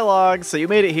skipped his dialogue, so you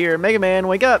made it here. Mega Man,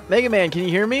 wake up! Mega Man, can you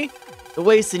hear me? The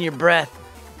waste in your breath.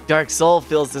 Dark Soul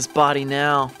fills this body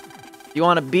now. If you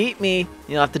want to beat me,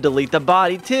 you'll have to delete the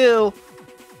body too.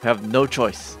 I have no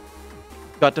choice.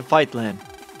 Got to fight, Lan.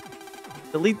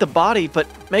 Delete the body, but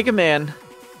Mega Man.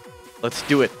 Let's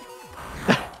do it.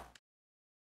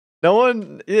 No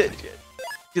one...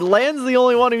 Lan's the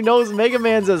only one who knows Mega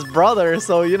Man's his brother,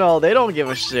 so, you know, they don't give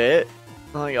a shit.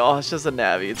 I'm like, oh, it's just a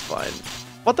Navi, it's fine.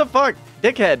 What the fuck?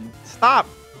 Dickhead, stop.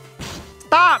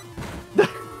 Stop!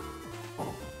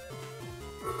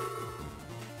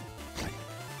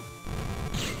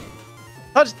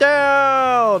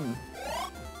 Touchdown!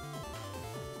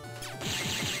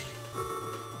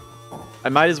 I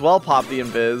might as well pop the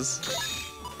invis.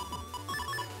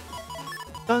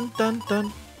 Dun dun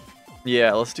dun.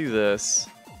 Yeah, let's do this.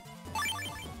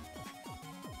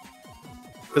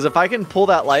 Because if I can pull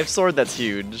that life sword, that's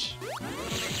huge.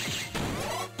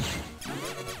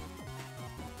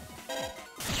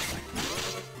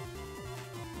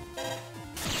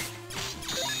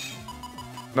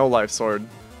 No life sword.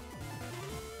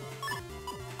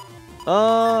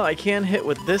 I can hit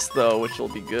with this though, which will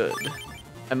be good.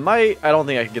 I don't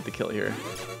think I can get the kill here.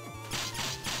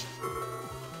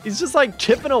 He's just like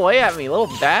chipping away at me, little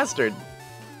bastard.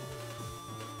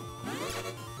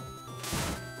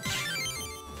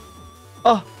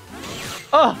 Oh!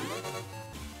 Oh!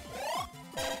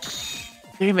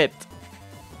 Damn it.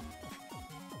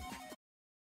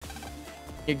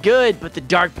 You're good, but the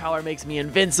dark power makes me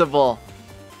invincible.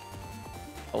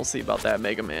 We'll see about that,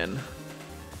 Mega Man.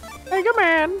 Mega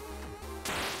Man!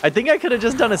 I think I could have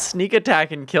just done a sneak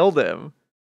attack and killed him.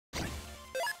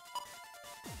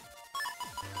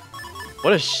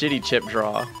 What a shitty chip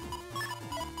draw.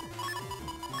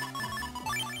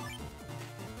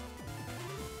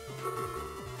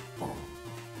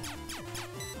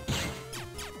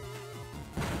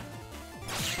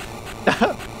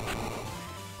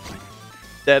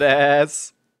 Dead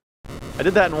ass. I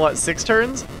did that in what, 6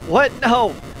 turns? What?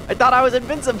 No! I thought I was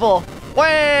invincible!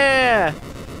 Wah!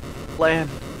 Lan.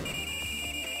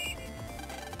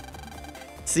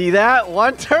 See that?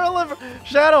 One turn of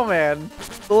Shadow Man.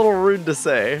 It's a little rude to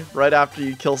say right after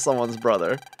you kill someone's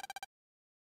brother.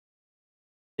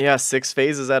 Yeah, 6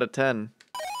 phases out of 10.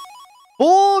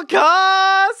 Full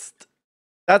cost!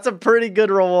 That's a pretty good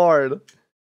reward.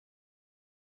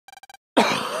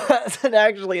 That's an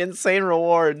actually insane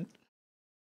reward.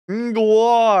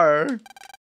 Ngwar.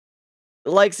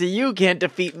 The likes of you can't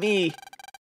defeat me.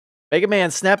 Mega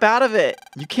Man, snap out of it.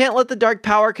 You can't let the dark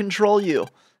power control you.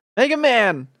 Mega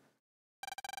Man!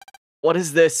 What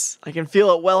is this? I can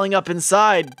feel it welling up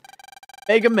inside.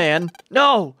 Mega Man,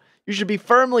 no! You should be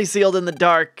firmly sealed in the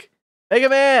dark. Mega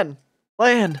Man!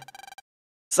 Lan!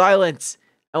 Silence!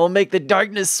 I will make the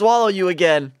darkness swallow you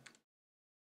again.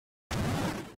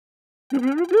 Bloop,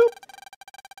 bloop, bloop, bloop.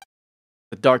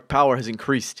 The dark power has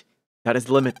increased. That is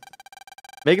the limit.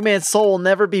 Mega Man's soul will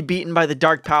never be beaten by the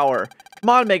dark power. Come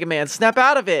on, Mega Man, snap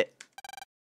out of it!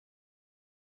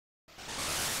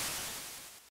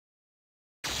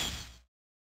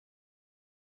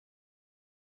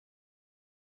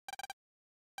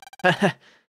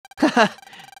 The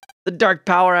dark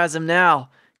power has him now.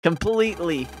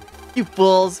 Completely. You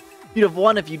fools. You'd have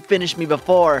won if you'd finished me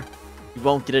before. You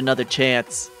won't get another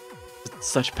chance. With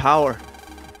such power.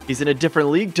 He's in a different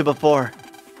league to before.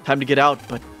 Time to get out,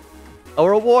 but a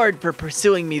reward for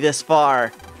pursuing me this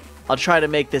far. I'll try to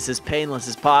make this as painless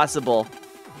as possible.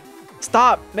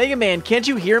 Stop! Mega Man, can't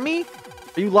you hear me?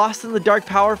 Are you lost in the dark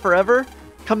power forever?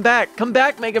 Come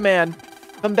back, Mega Man!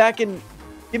 Come back and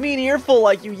give me an earful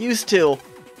like you used to!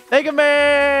 Mega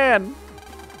Man!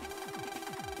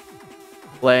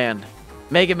 Lan,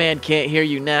 Mega Man can't hear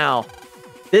you now.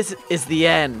 This is the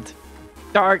end.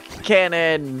 Dark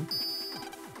Cannon!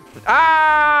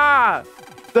 Ah!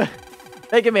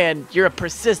 Mega Man, you're a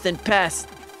persistent pest.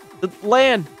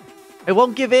 Lan, I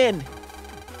won't give in.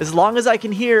 As long as I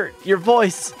can hear your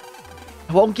voice,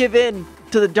 I won't give in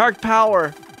to the dark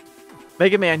power.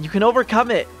 Mega Man, you can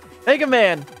overcome it. Mega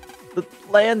Man, the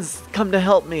Lan's come to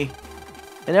help me.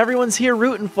 And everyone's here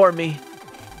rooting for me.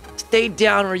 Stay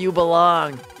down where you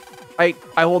belong.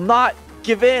 I will not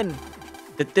give in.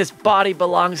 That this body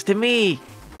belongs to me.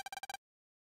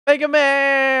 Mega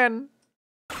Man!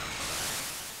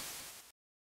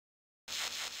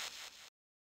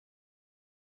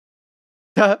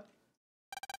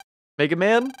 Mega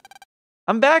Man?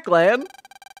 I'm back, Lan.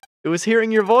 It was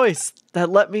hearing your voice that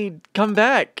let me come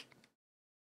back.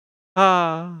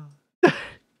 Ah.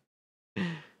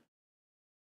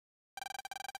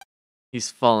 He's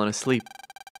fallen asleep,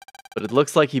 but it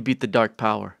looks like he beat the dark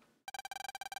power.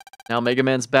 Now Mega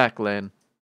Man's back, Lan.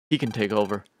 He can take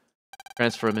over.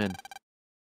 Transfer him in.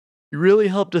 You really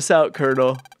helped us out,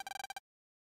 Colonel.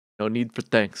 No need for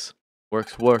thanks.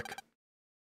 Work's work.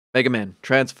 Mega Man,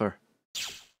 transfer.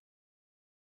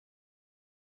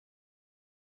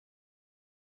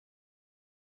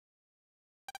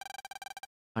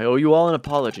 I owe you all an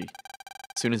apology.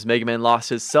 As soon as Mega Man lost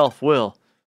his self-will,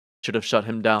 Should have shut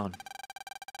him down.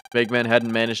 Mega Man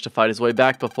hadn't managed to fight his way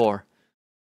back before.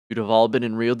 You'd have all been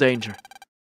in real danger.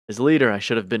 As leader, I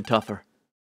should have been tougher.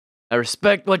 I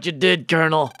respect what you did,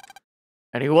 Colonel.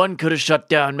 Anyone could have shut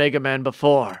down Mega Man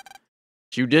before.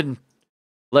 But you didn't.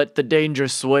 Let the danger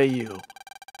sway you.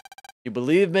 You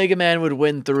believe Mega Man would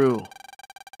win through.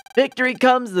 Victory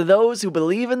comes to those who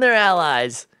believe in their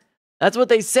allies. That's what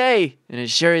they say, and it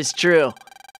sure is true.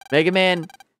 Mega Man,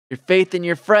 your faith in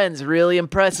your friends really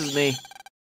impresses me.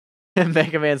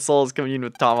 Mega Man's soul is communed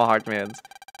with Tomahawk Man's.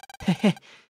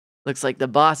 Looks like the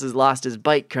boss has lost his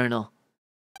bite, Colonel.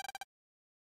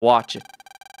 Watch it.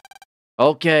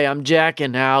 Okay, I'm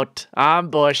jacking out. I'm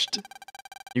bushed.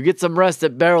 You get some rest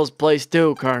at Barrel's place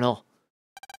too, Colonel.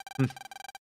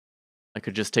 I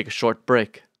could just take a short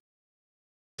break.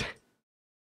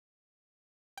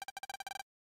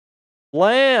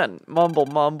 Lan! Mumble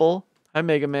mumble. Hi,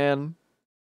 Mega Man.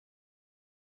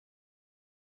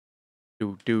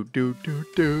 Do do do do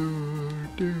do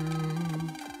do.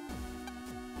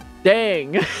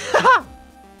 Dang!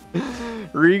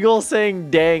 Regal saying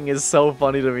dang is so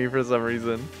funny to me for some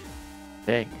reason.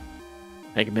 Dang.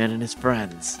 Mega Man and his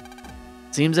friends.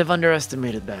 Seems I've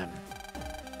underestimated them.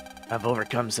 I've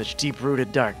overcome such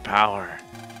deep-rooted dark power.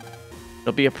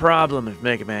 It'll be a problem if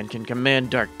Mega Man can command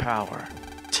dark power.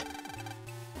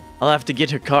 I'll have to get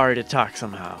Hikari to talk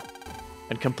somehow,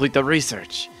 and complete the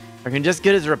research. I can just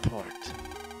get his report.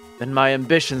 Then my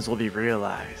ambitions will be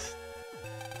realized.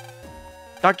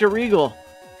 Dr. Regal!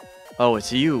 Oh,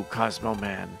 it's you, Cosmo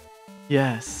Man.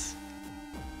 Yes.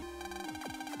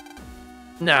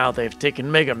 Now they've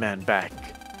taken Mega Man back.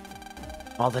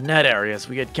 All the net areas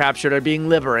we had captured are being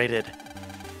liberated.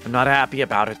 I'm not happy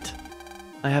about it.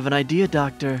 I have an idea,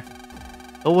 Doctor.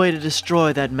 A way to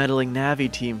destroy that meddling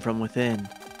Navi team from within.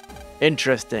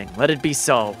 Interesting. Let it be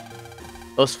so.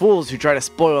 Those fools who try to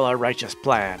spoil our righteous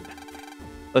plan.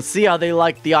 Let's see how they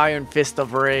like the Iron Fist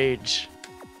of Rage.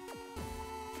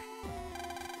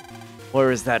 Where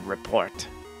is that report?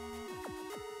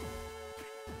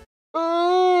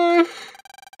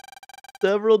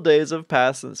 Several days have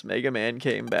passed since Mega Man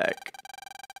came back.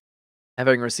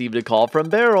 Having received a call from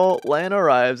Barrel, Lan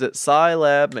arrives at Psi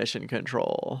Lab Mission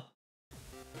Control.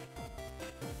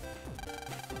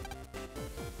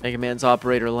 Mega Man's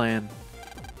operator Lan.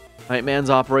 Nightman's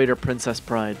operator Princess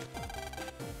Pride.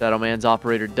 Shadow Man's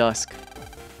operator Dusk.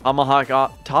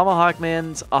 Tomahawk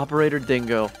Man's operator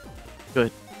Dingo.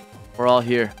 Good. We're all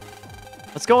here.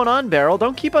 What's going on, Barrel?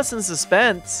 Don't keep us in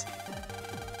suspense.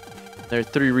 There are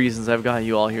 3 reasons I've got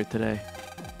you all here today.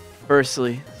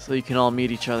 Firstly, so you can all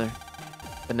meet each other.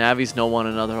 The Navis know one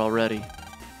another already,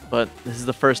 but this is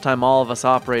the first time all of us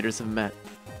operators have met.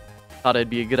 Thought it'd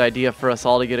be a good idea for us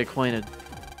all to get acquainted.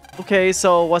 Okay,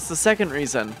 so what's the second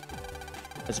reason?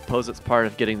 I suppose it's part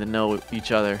of getting to know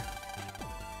each other.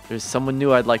 There's someone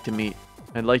new I'd like to meet.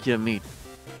 I'd like you to meet.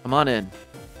 Come on in.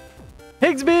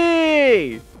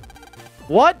 Higsby!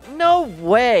 What? No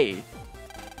way!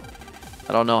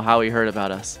 I don't know how he heard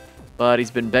about us, but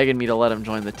he's been begging me to let him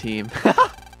join the team.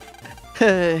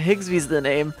 Higsby's the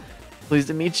name. Pleased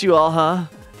to meet you all, huh?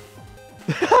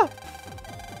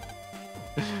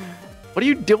 What are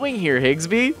you doing here,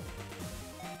 Higsby?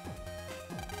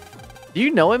 Do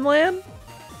you know him, Lan?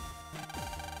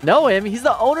 Know him? He's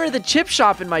the owner of the chip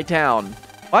shop in my town.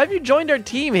 Why have you joined our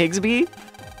team, Higsby?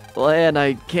 Lan,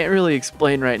 I can't really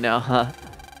explain right now, huh?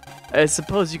 I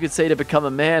suppose you could say to become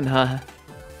a man, huh?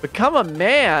 Become a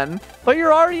man? But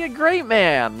you're already a great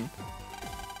man.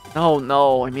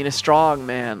 No, I mean a strong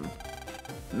man.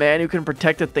 A man who can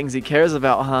protect the things he cares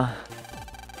about, huh?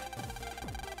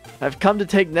 I've come to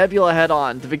take Nebula head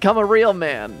on, to become a real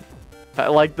man. I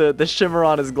like the shimmer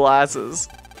on his glasses.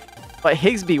 But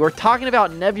Higsby, we're talking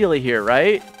about Nebula here,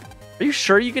 right? Are you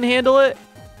sure you can handle it?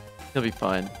 He'll be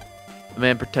fine. A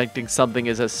man protecting something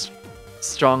is as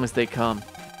strong as they come.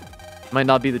 Might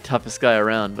not be the toughest guy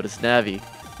around, but it's Navi.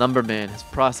 Numberman, his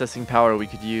processing power we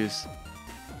could use.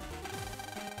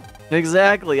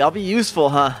 Exactly, I'll be useful,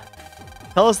 huh?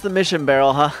 Tell us the mission,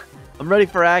 Barrel, huh? I'm ready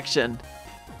for action.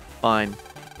 Fine.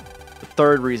 The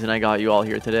third reason I got you all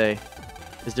here today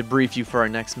is to brief you for our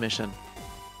next mission.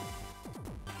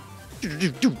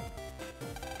 The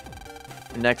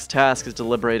next task is to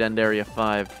liberate End Area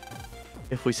 5.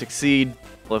 If we succeed,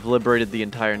 we'll have liberated the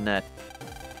entire net.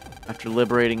 After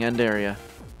liberating End Area,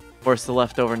 force the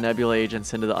leftover Nebula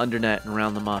agents into the Undernet and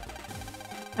round them up.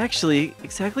 Actually,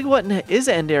 exactly what net is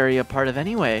End Area part of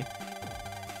anyway?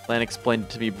 Lan explained it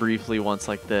to me briefly once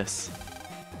like this.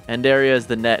 End Area is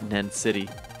the net in End City.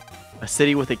 A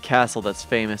city with a castle that's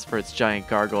famous for its giant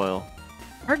gargoyle.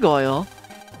 Gargoyle?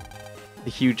 The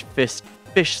huge fish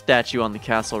statue on the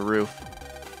castle roof.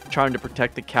 charm to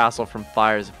protect the castle from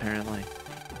fires, apparently.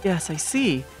 Yes, I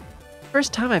see.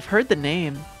 First time I've heard the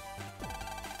name.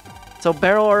 So,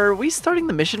 Barrel, are we starting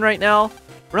the mission right now?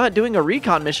 We're not doing a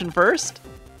recon mission first?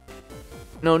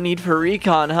 No need for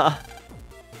recon, huh?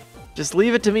 Just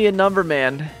leave it to me and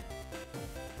Numberman.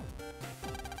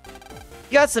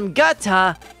 You got some guts,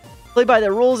 huh? Play by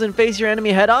the rules and face your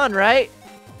enemy head on, right?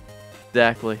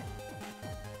 Exactly.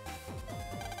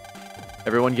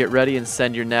 Everyone get ready and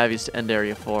send your navies to End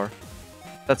Area 4.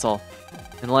 That's all.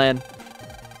 And Lan,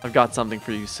 I've got something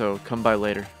for you, so come by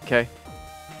later, okay?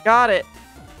 Got it!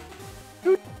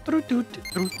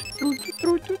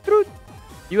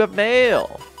 You have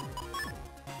mail!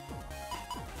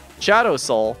 Shadow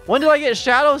Soul? When did I get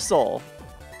Shadow Soul?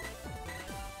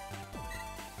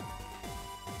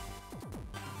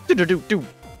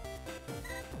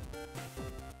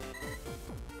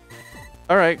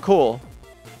 Alright, cool.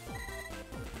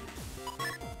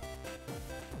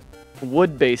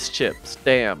 Wood-based chips,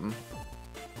 damn.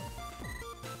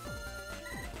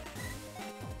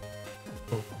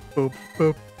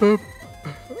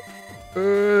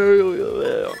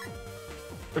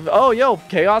 Oh, yo,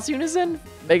 Chaos Unison?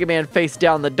 Mega Man faced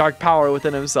down the dark power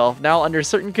within himself. Now, under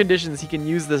certain conditions, he can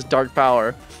use this dark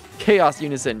power. Chaos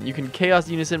Unison. You can Chaos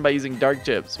Unison by using Dark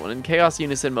Chips. When in Chaos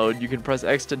Unison mode, you can press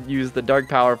X to use the dark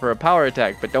power for a power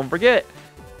attack. But don't forget,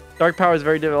 dark power is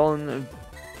very difficult,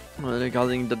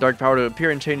 causing the dark power to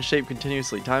appear and change shape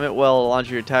continuously. Time it well to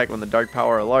launch your attack when the dark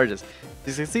power is largest.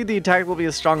 To succeed, the attack will be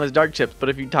as strong as Dark Chips, but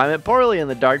if you time it poorly and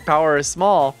the dark power is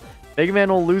small, Mega Man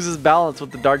will lose his balance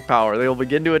with the dark power. They will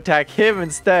begin to attack him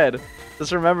instead.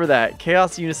 Just remember that.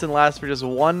 Chaos Unison lasts for just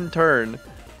one turn.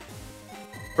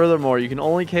 Furthermore, you can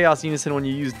only Chaos Unison when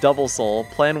you use Double Soul.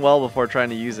 Plan well before trying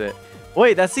to use it.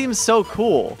 Wait, that seems so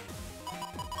cool.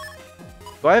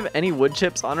 Do I have any wood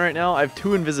chips on right now? I have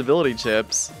 2 invisibility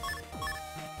chips.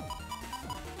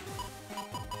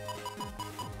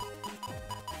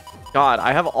 God,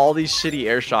 I have all these shitty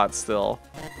air shots still.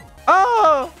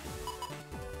 Oh!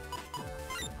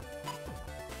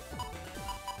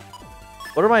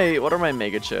 What are my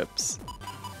mega chips?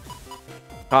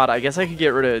 God, I guess I could get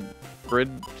rid of Grid.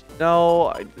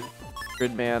 No,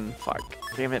 Gridman. Fuck.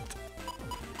 Damn it.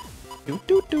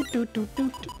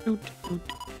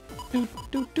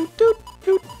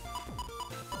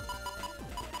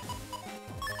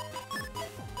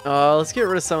 Let's get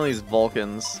rid of some of these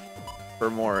Vulcans for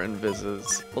more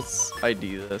invises. Let's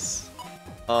ID this.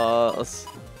 Let's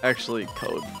actually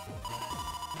code.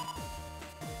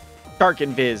 Dark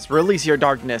Invis, release your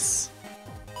darkness.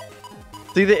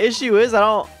 See, the issue is I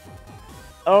don't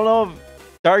know if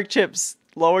dark chips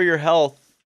lower your health.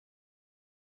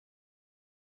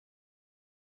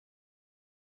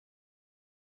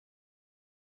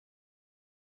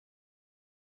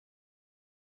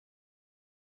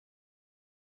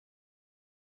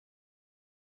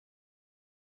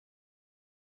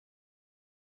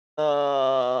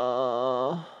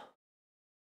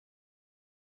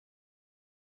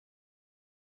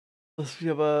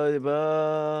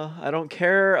 I don't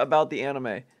care about the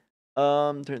anime.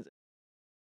 Turns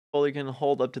fully can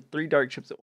hold up to 3 dark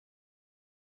chips at once.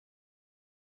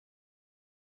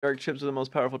 Dark chips are the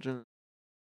most powerful.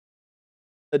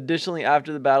 Additionally,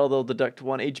 after the battle, they'll deduct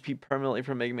 1 HP permanently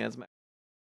from Mega Man's max.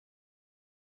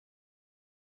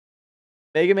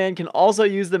 Mega Man can also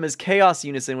use them as Chaos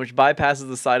Unison, which bypasses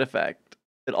the side effect.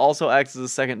 It also acts as a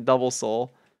second Double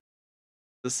Soul.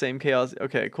 The same Chaos.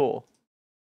 Okay, cool.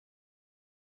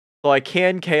 So I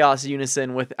can Chaos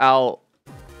Unison without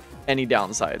any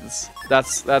downsides.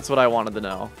 That's what I wanted to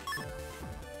know.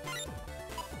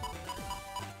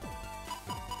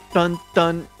 Dun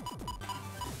dun.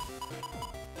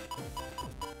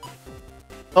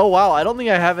 Oh wow, I don't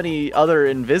think I have any other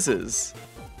invises.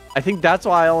 I think that's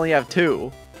why I only have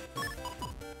 2.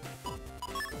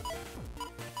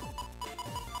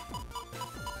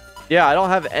 Yeah, I don't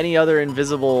have any other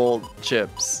invisible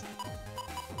chips.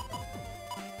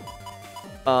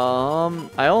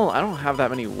 I don't have that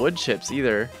many wood chips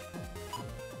either.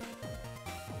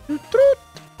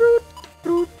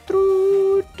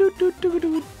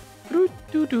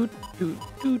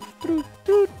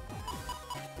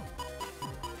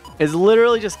 It's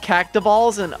literally just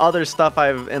Cactaballs and other stuff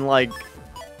I've in like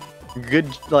good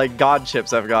like god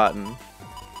chips I've gotten,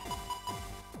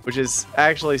 which is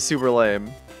actually super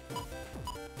lame.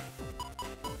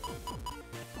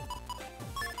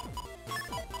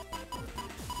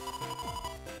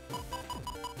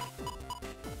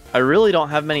 I really don't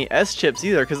have many S chips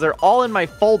either because they're all in my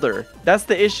folder. That's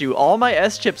the issue. All my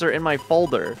S chips are in my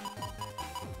folder.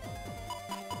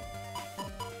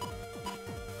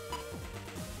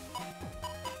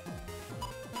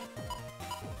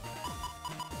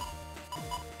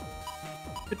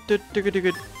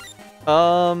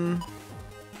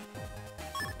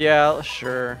 Yeah,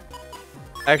 sure.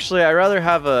 Actually, I'd rather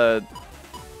have a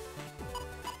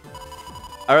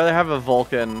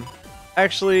Vulcan.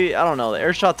 Actually, I don't know. The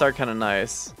air shots are kind of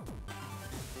nice.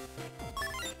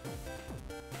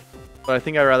 But I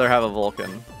think I'd rather have a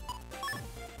Vulcan.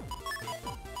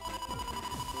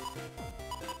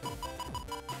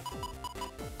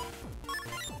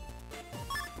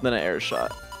 Than an air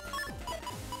shot.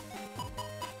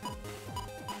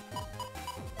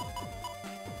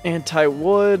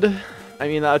 Anti-wood. I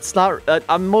mean, that's not...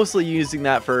 I'm mostly using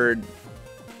that for...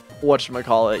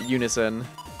 whatchamacallit, Unison.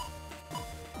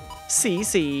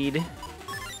 C-Seed.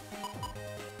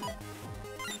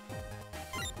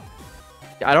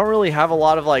 I don't really have a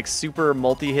lot of, like, super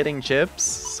multi-hitting chips.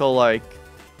 So, like...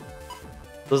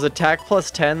 those attack plus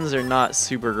 10s are not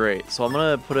super great. So I'm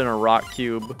gonna put in a rock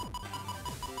cube.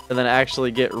 And then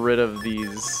actually get rid of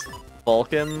these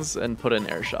Vulcans and put in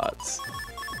air shots.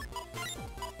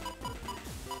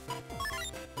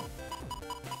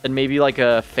 And maybe like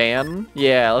a fan?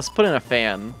 Yeah, let's put in a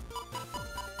fan.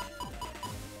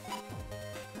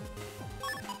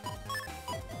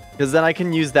 Because then I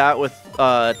can use that with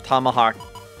Tomahawk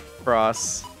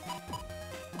Cross.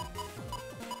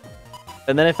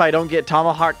 And then if I don't get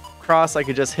Tomahawk Cross, I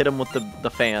could just hit them with the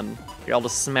fan. I'll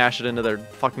just smash it into their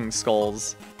fucking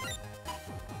skulls.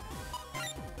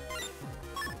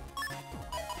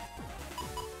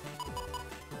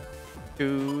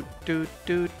 Do do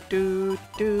do do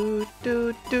do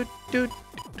do do do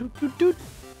do do do.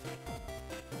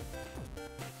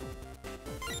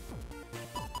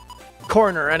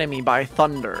 Corner enemy by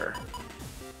thunder.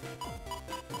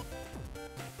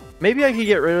 Maybe I could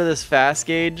get rid of this fast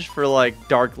gauge for like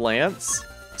Dark Lance,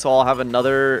 so I'll have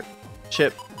another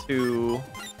chip to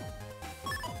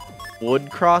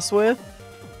wood cross with.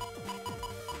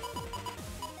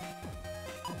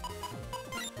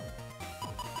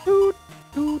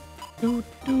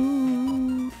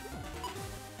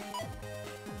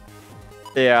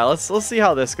 Yeah, let's see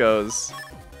how this goes.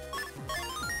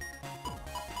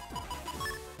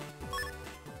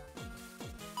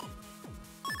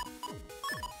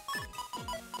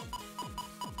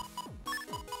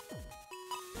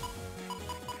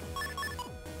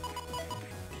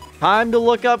 Time to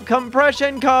look up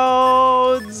compression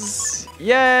codes!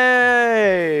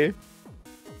 Yay!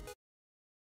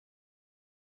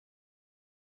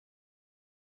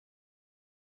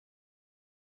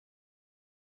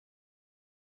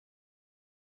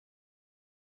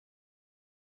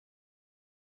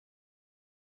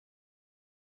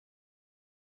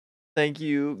 Thank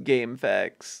you,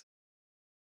 GameFAQs.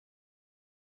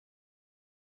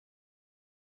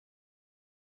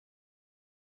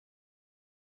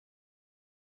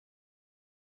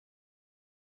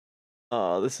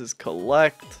 This is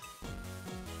collect.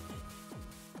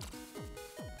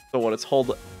 So what it's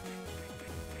hold.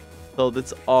 So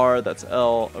that's R, that's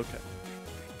L, okay.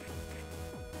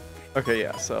 Okay,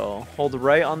 yeah, so hold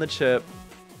right on the chip.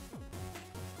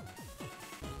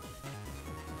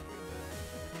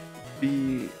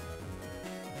 B.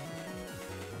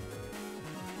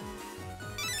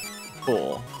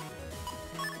 Cool.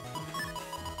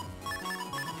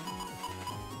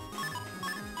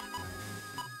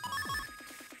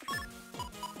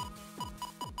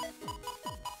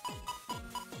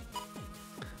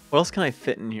 What else can I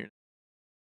fit in here?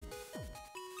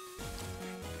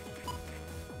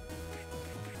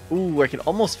 Ooh, I can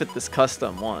almost fit this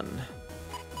custom one.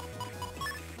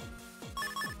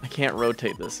 I can't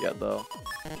rotate this yet, though.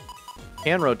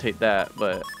 Can rotate that,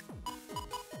 but...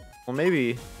 well,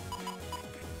 maybe...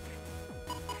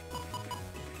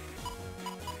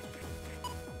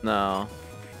 no.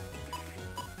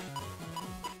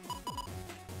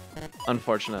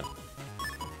 Unfortunate.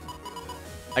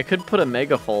 I could put a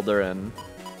mega folder in.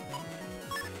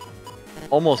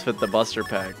 Almost fit the Buster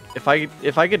Pack. If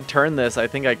I could turn this, I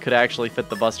think I could actually fit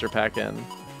the Buster Pack in.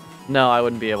 No, I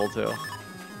wouldn't be able to.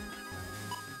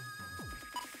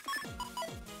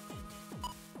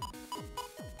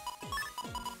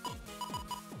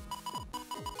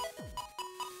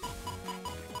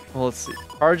 Well, let's see.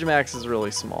 Charge Max is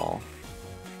really small.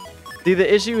 See,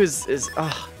 the issue is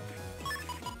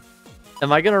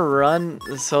am I gonna run?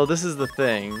 So this is the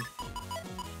thing.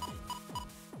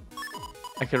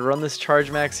 I could run this Charge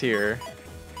Max here.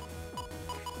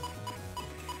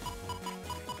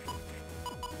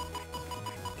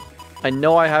 I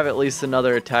know I have at least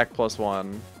another attack plus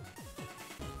 1.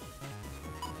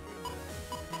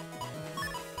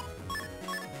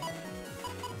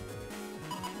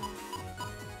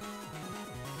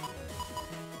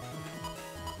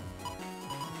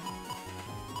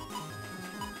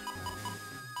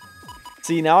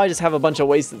 See, now I just have a bunch of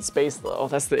wasted space, though.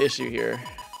 That's the issue here.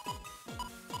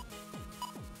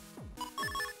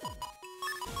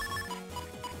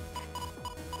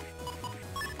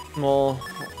 Well...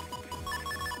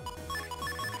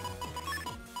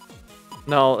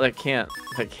 No, that can't.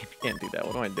 I can't do that.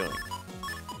 What am I doing?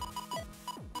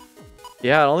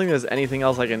 Yeah, I don't think there's anything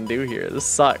else I can do here. This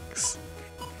sucks.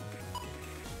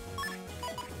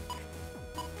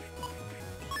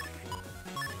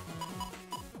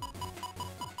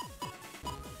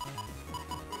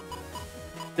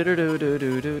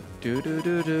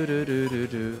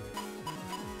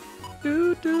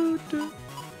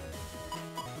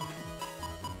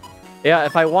 Yeah,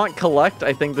 if I want collect,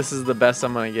 I think this is the best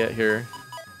I'm gonna get here.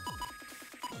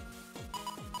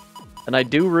 And I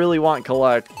do really want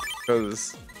collect,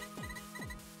 because...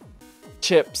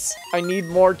 chips. I need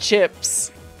more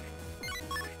chips.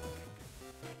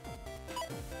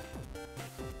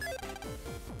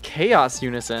 Chaos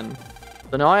Unison.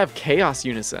 So now I have Chaos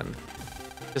Unison.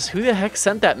 Just who the heck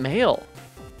sent that mail?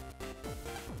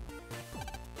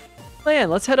 Man,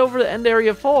 let's head over to End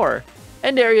Area 4.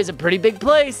 End Area is a pretty big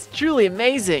place. Truly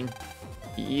amazing.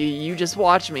 You just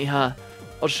watch me, huh?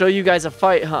 I'll show you guys a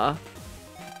fight, huh?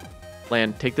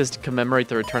 Land, take this to commemorate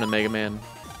the return of Mega Man.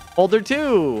 Holder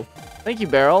 2! Thank you,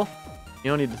 Barrel.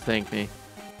 You don't need to thank me.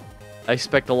 I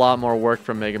expect a lot more work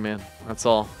from Mega Man. That's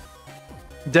all.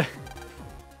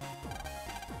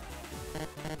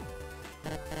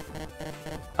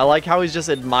 I like how he's just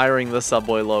admiring the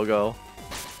Subway logo.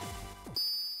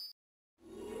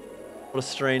 What a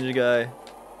strange guy.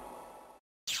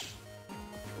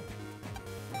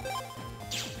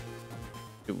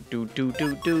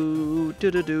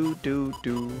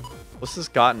 What's this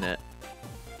gotten it?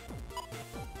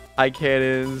 High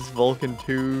cannons, Vulcan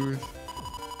 2s.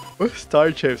 What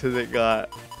star chips has it got?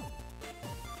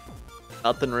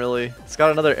 Nothing really. It's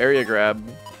got another area grab.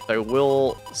 I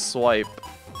will swipe.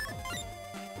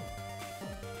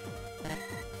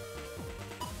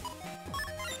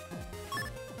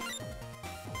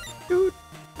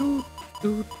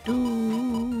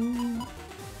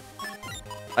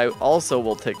 I also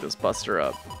will take this Buster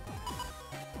up.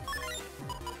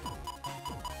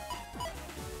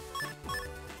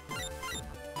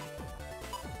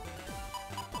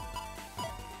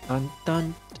 Dun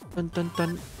dun dun dun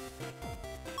dun.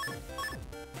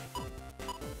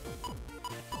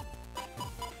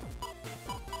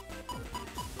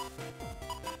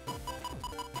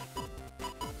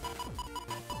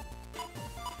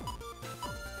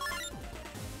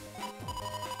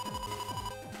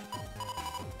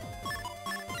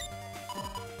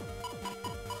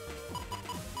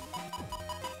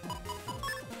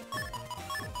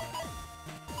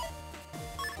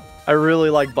 I really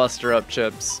like Buster Up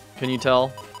chips. Can you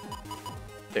tell?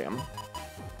 Damn.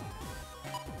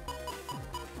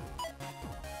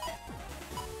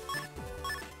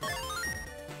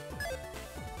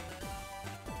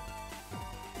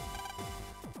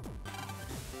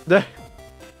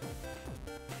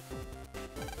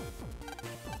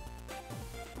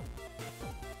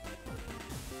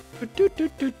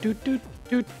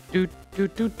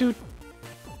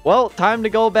 Well, time to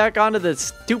go back onto the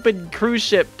stupid cruise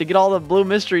ship to get all the blue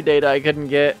mystery data I couldn't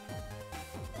get.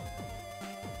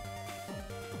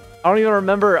 I don't even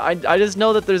remember. I just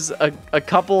know that there's a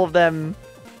couple of them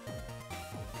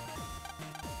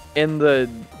in the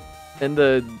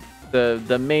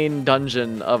main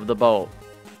dungeon of the boat.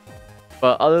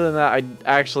 But other than that, I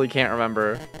actually can't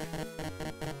remember.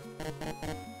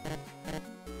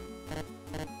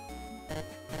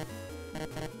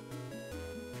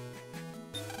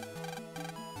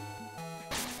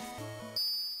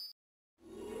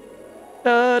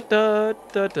 Da da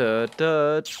da da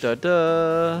da da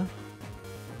da.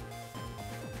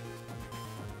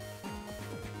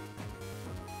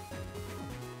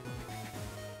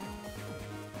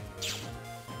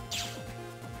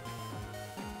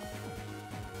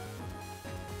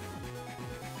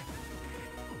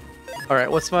 All right,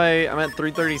 what's my? I'm at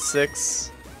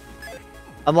 336.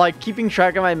 I'm like keeping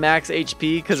track of my max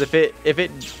HP because if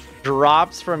it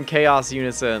drops from Chaos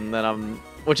Unison, then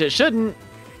which it shouldn't.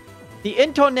 The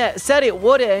internet said it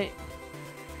wouldn't.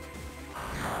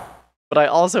 But I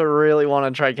also really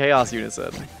want to try Chaos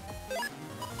Unison.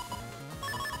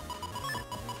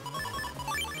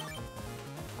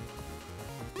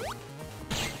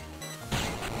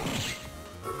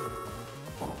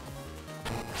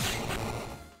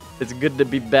 It's good to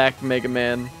be back, Mega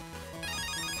Man.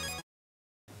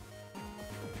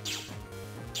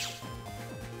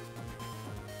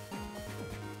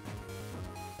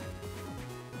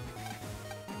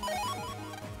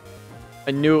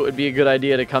 I knew it would be a good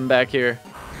idea to come back here.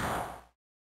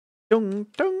 Dung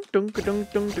dung dung dung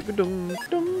dung dung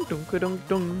dung dung dung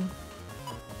dung.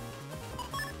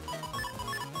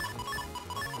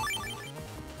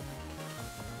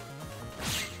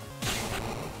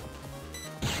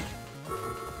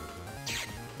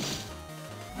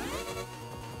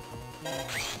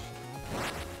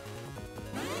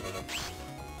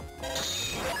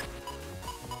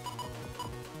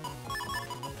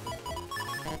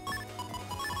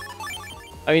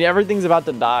 I mean, everything's about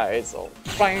to die, so.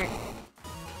 Bang.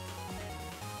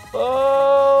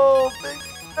 Oh, big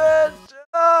fish!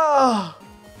 Oh.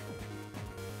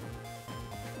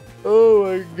 Oh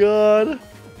my god.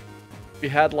 We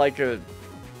had like a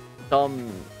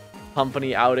dumb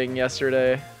company outing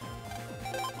yesterday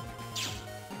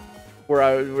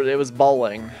where it was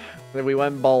bowling. We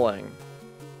went bowling.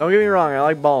 Don't get me wrong, I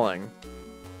like bowling.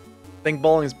 I think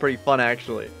bowling's pretty fun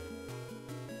actually.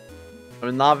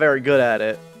 I'm not very good at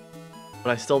it, but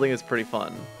I still think it's pretty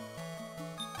fun.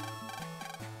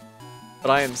 But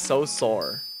I am so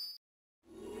sore.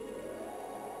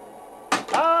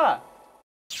 Ah!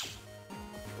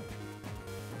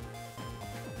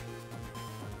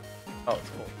 Oh, it's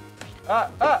cool.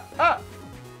 Ah, ah, ah!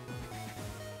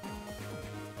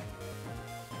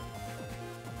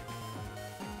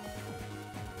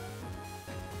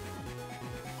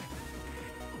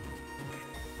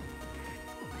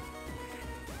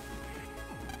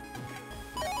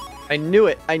 I knew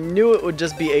it. I knew it would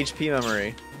just be HP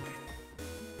memory.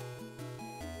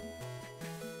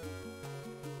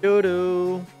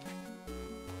 Doo-doo.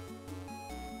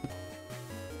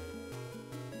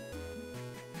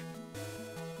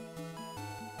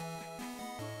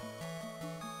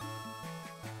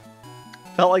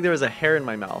 Felt like there was a hair in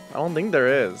my mouth. I don't think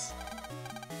there is.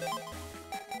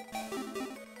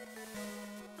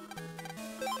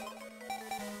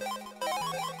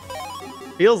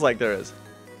 Feels like there is.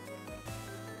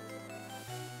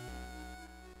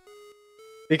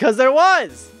 Because there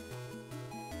was!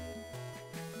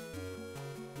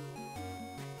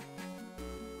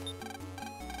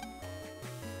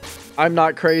 I'm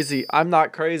not crazy. I'm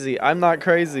not crazy. I'm not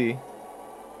crazy.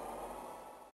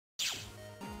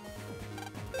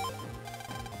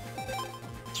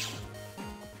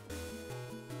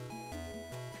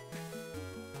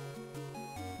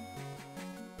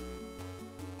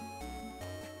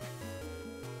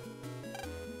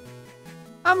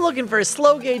 I'm looking for a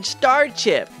slow gauge star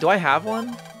chip. Do I have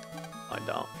one? I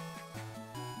don't.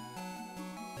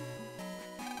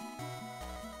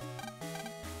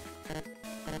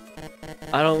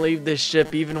 I don't leave this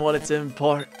ship even when it's in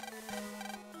port.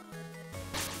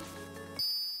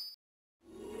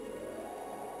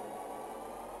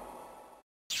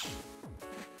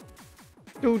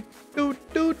 Doot,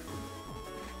 doot, doot.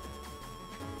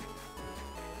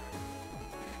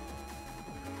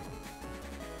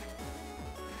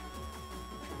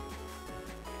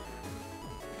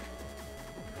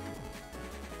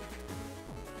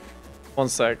 One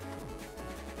sec.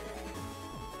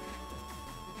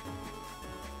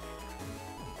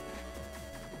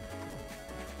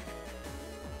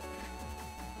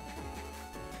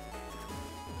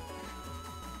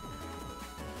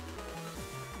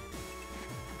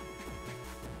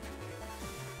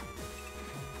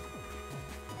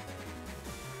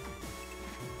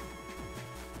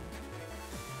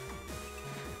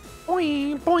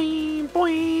 Boing, boing,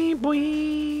 boing,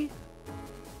 boing.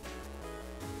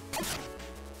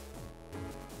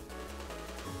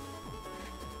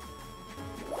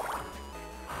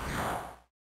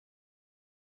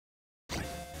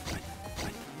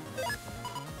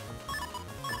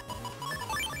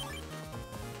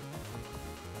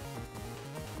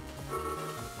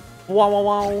 Wow, wow,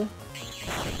 wow.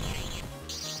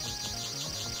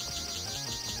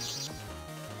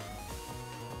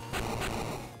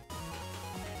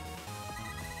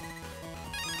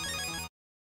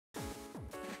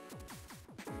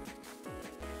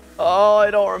 Oh, I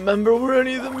don't remember where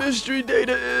any of the mystery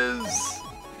data is.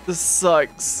 This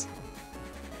sucks.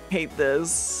 Hate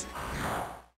this.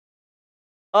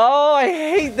 Oh, I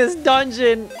hate this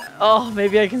dungeon. Oh,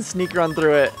 maybe I can sneak run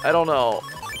through it. I don't know.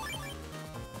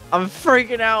 I'm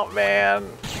freaking out, man.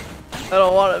 I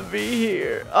don't want to be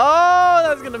here. Oh,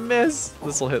 that's gonna miss.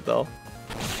 This will hit though.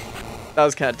 That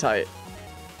was kind of tight.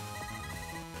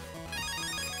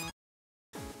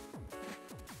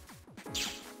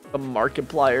 The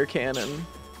Markiplier cannon.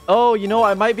 Oh, you know,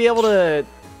 I might be able to...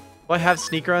 Do I have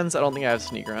sneak runs? I don't think I have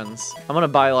sneak runs. I'm gonna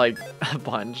buy like a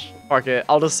bunch. Fuck it.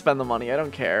 I'll just spend the money. I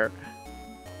don't care.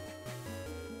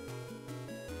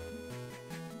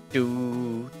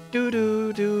 Do do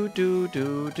do do do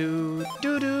do do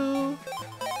do do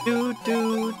do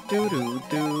do do do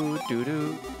do do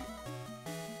do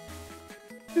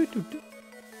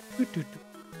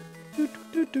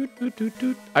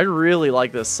I really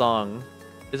like this song.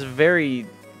 It's very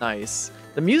nice.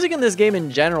 The music in this game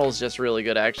in general is just really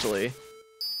good, actually.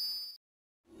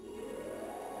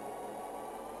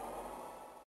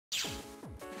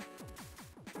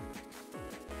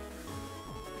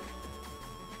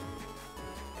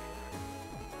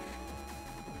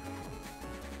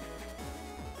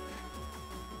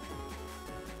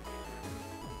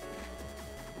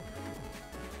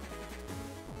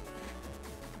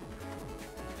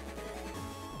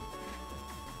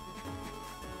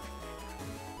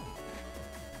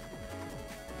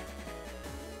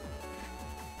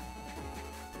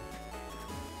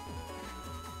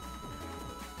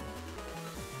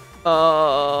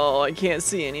 Oh, I can't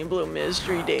see any blue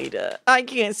mystery data. I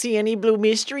can't see any blue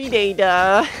mystery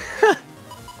data.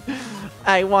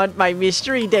 I want my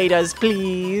mystery datas,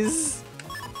 please.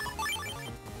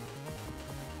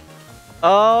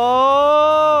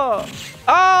 Oh!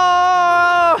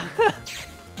 Oh!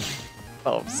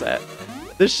 Oh, upset.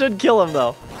 This should kill him,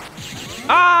 though.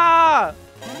 Ah!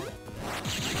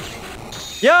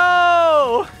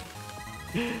 Yo!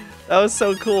 That was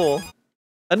so cool.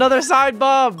 Another side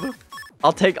bub!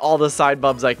 I'll take all the side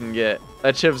bubs I can get.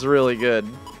 That chip's really good.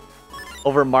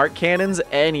 Over Mark cannons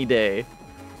any day.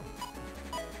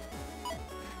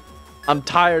 I'm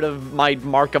tired of my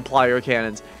Markiplier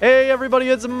cannons. Hey everybody,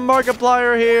 it's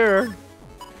Markiplier here!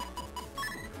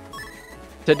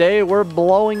 Today we're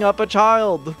blowing up a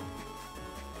child.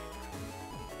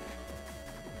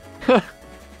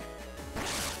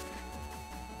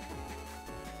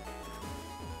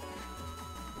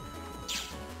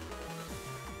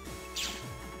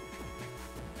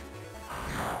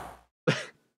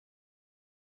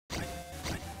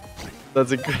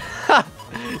 That's a good.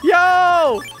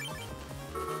 Yo!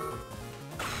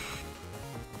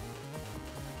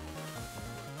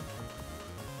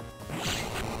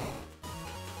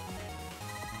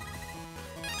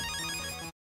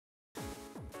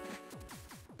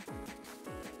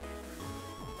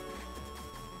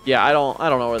 Yeah, I don't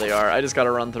know where they are. I just gotta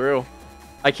run through.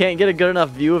 I can't get a good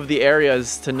enough view of the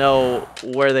areas to know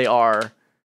where they are.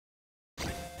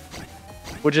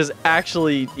 Which is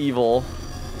actually evil.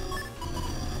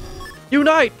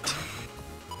 Unite!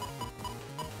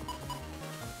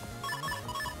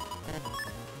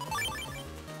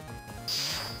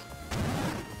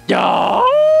 Yeah!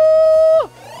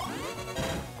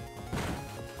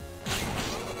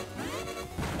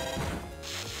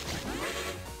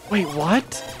 Wait,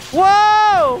 what?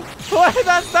 Whoa! What?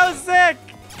 That's so sick!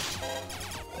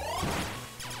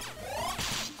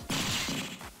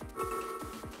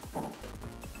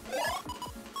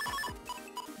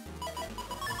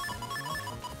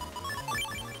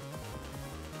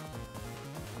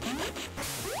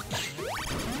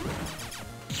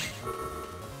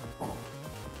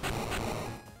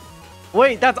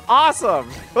 Wait, that's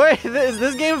awesome! Wait, is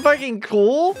this game fucking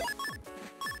cool?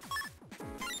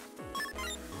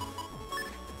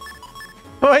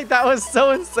 Wait, that was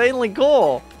so insanely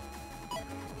cool!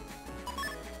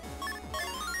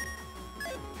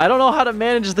 I don't know how to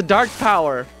manage the dark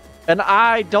power, and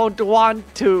I don't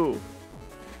want to.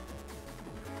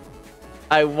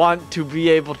 I want to be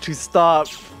able to stop,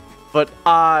 but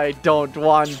I don't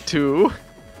want to.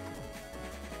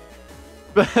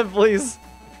 Please.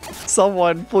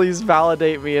 Someone please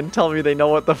validate me and tell me they know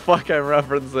what the fuck I'm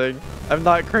referencing. I'm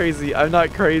not crazy. I'm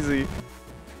not crazy.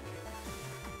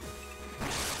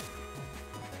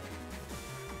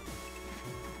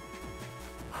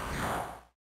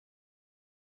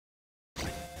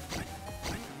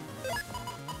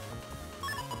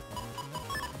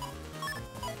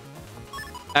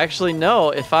 Actually,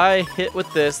 no. If I hit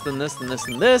with this, then this, then this,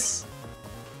 and this.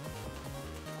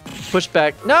 Push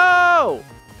back. No!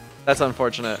 That's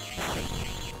unfortunate.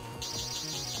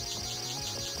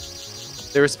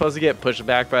 They were supposed to get pushed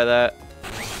back by that.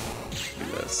 Do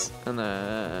this. And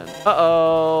then...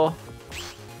 Uh-oh.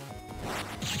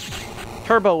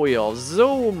 Turbo wheel.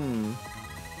 Zoom.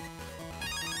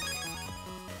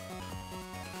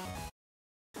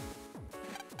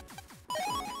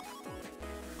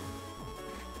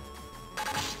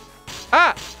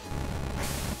 Ah!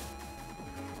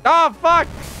 Oh, fuck!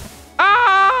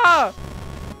 Ah!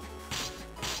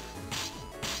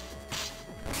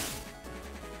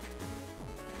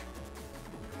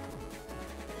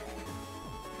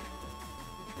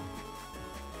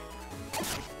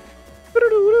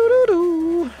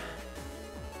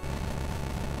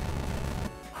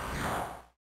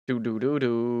 Do do do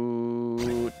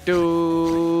do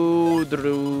do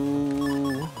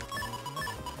do.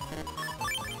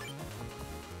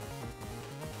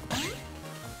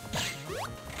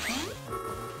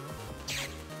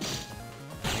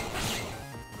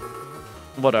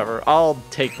 Whatever. I'll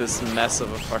take this mess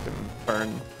of a fucking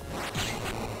turn.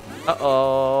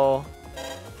 Uh-oh.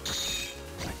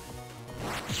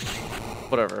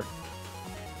 Whatever.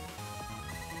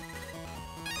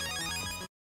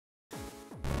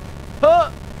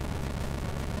 Huh!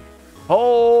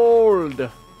 Hold!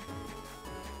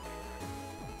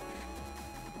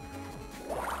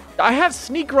 I have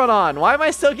sneak run on. Why am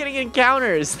I still getting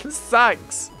encounters? This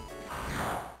sucks.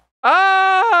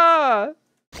 Ah!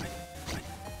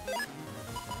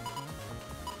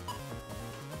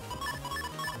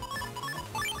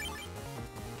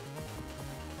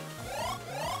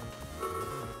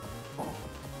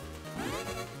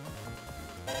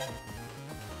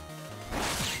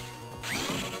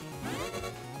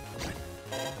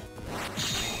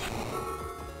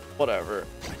 Whatever.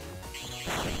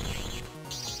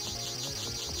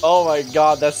 Oh my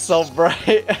god, that's so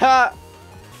bright. I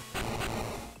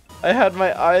had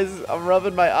my eyes, I'm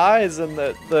rubbing my eyes and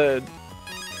the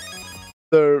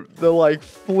like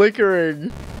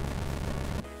flickering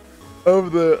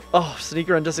of the, oh, sneak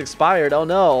run just expired. Oh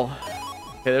no.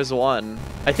 Okay, there's one.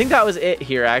 I think that was it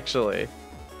here actually.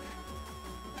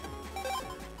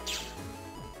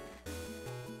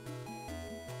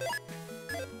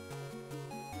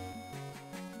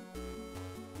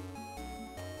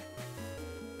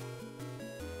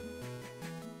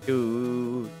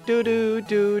 Do do do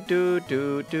do do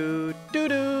do do do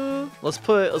do. Let's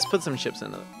put some chips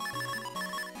in it.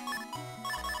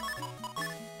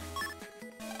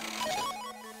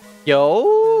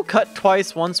 Yo, cut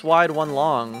twice, once wide, one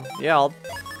long. Yeah, I'll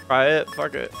try it.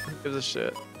 Fuck it. Who gives a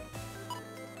shit?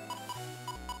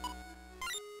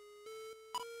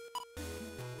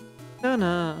 Na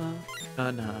na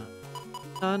na na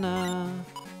na na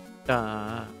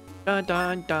da da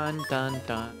dun dun dun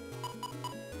dun.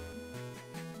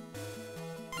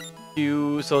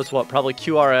 Q, so it's what? Probably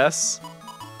QRS.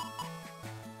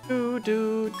 Do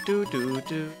do do do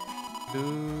do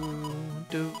do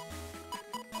do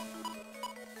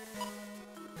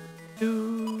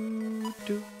do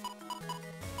do.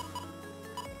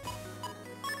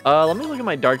 Let me look at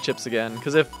my dark chips again,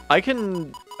 because if I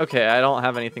can, okay, I don't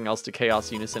have anything else to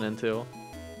Chaos Unison into.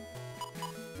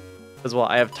 As well,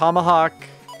 I have Tomahawk.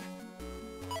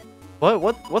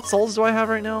 What souls do I have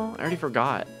right now? I already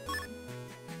forgot.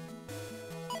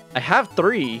 I have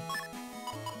 3.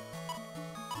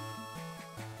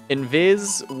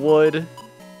 Invis, Wood.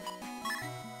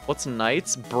 What's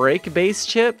Knights? Break base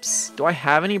chips? Do I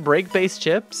have any break base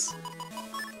chips?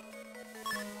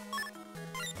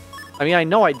 I mean, I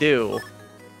know I do,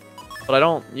 but I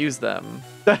don't use them.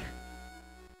 The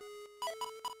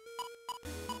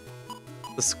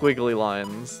squiggly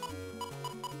lines.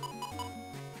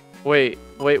 Wait.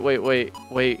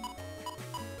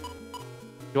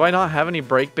 Do I not have any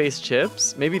break-based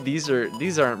chips? Maybe these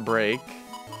aren't break.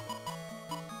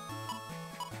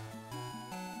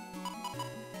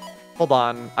 Hold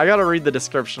on, I gotta read the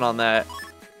description on that.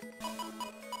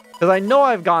 Because I know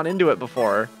I've gone into it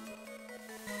before.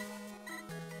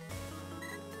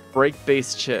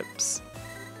 Break-based chips.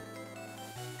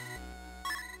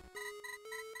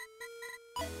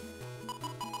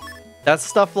 That's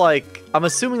stuff like, I'm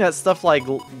assuming that's stuff like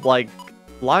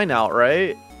line out,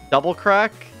 right? Double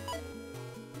crack?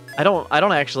 I don't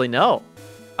actually know.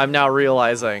 I'm now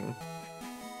realizing.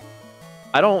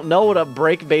 I don't know what a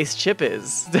break-based chip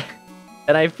is.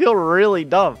 And I feel really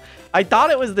dumb. I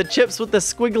thought it was the chips with the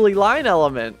squiggly line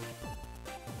element.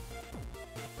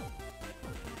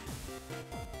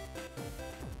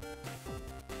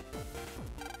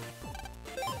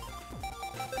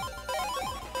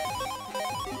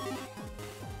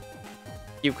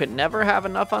 You could never have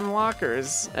enough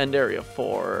unlockers. End area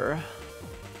 4.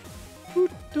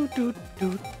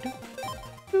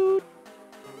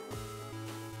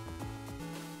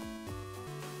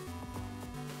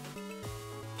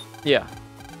 Yeah.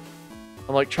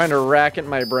 I'm like trying to rack in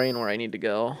my brain where I need to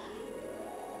go.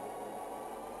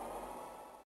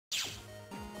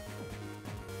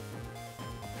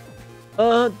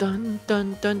 Dun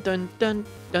dun dun dun dun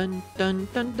dun dun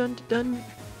dun dun dun.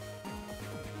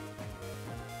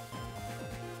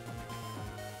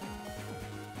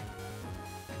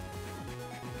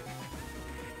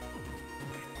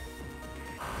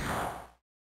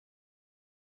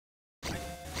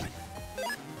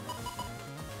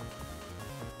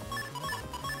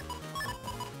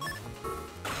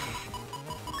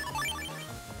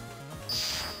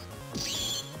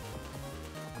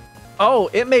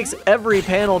 Oh, it makes every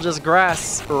panel just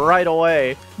grass right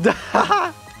away.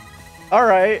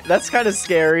 Alright, that's kind of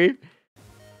scary.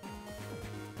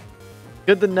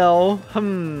 Good to know.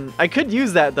 I could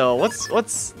use that though. What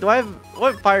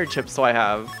fire chips do I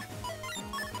have?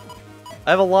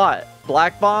 I have a lot.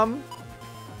 Black Bomb.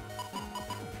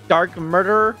 Dark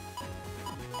Murder.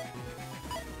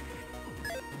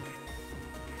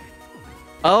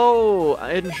 Oh,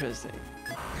 interesting.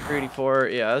 384.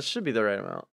 Yeah, that should be the right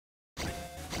amount.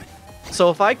 So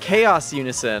if I Chaos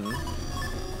Unison,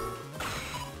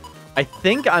 I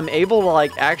think I'm able to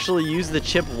like actually use the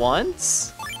chip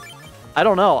once. I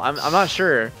don't know. I'm not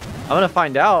sure. I'm gonna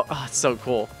find out. Oh, it's so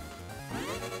cool.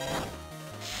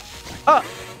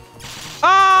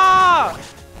 Ah!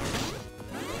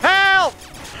 Help!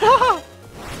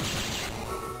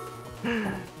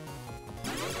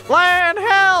 Land,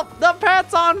 help! The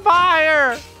pet's on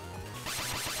fire!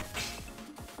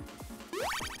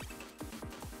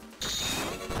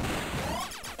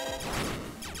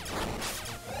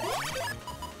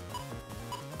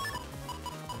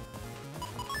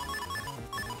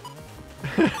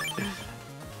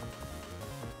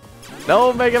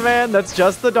 No, Mega Man, that's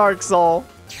just the Dark Soul.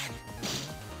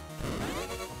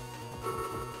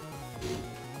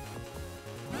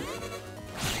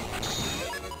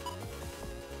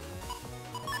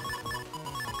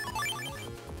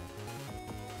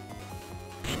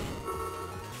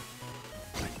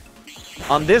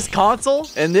 On this console?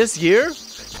 In this year?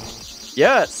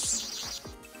 Yes.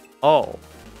 Oh.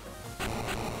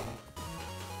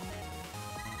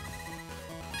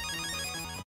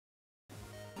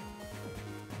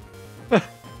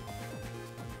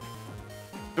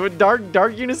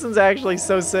 Dark Unison's actually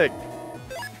so sick.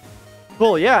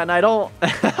 Cool, yeah, and I don't...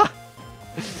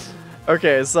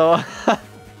 Okay, so...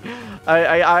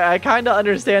 I kind of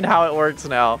understand how it works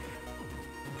now.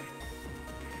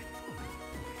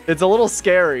 It's a little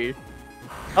scary.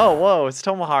 Oh, whoa, it's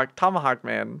Tomahawk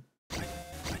Man.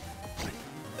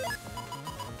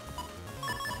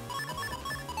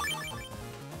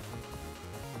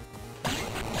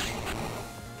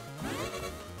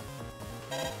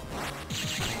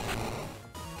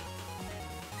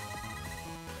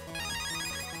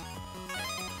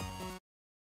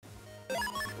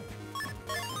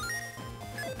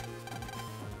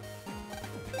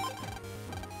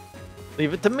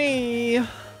 Leave it to me.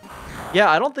 Yeah,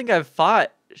 I don't think I've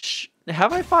fought...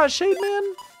 Have I fought Shade Man?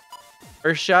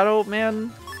 Or Shadow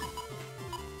Man?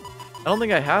 I don't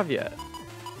think I have yet.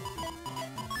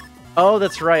 Oh,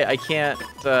 that's right. I can't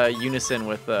unison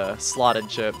with slotted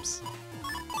chips.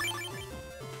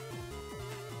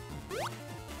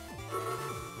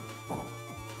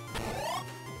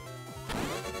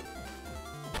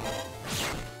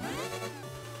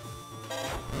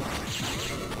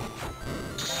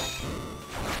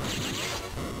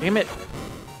 Damn it.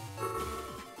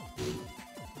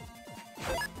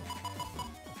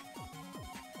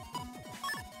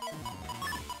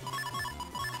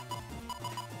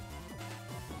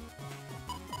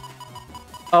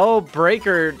 Oh,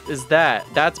 Breaker is that.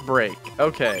 That's Break.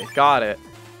 Okay, got it.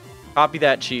 Copy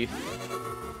that, Chief.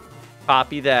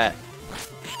 Copy that.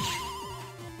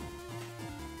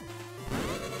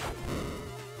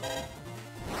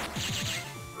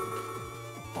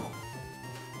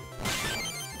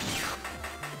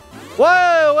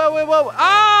 Whoa, whoa, whoa, whoa.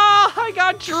 Ah, I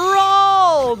got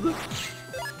trolled.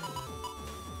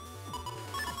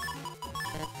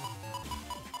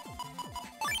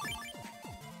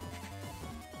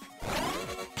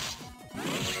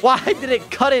 Why did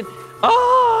it cut it?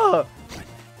 Oh!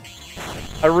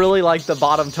 I really like the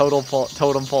bottom totem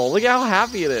pole. Look at how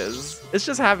happy it is. It's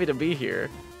just happy to be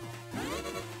here.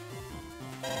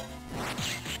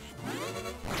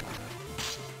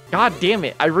 God damn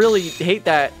it. I really hate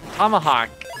that tomahawk.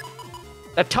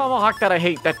 That tomahawk that I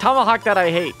hate. That tomahawk that I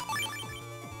hate.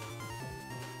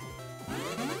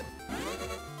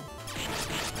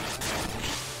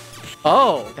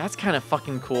 Oh, that's kind of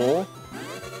fucking cool.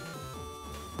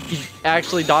 He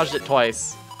actually dodged it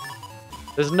twice.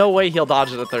 There's no way he'll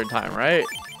dodge it a third time, right?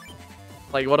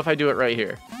 Like, what if I do it right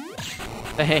here?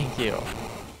 Thank you.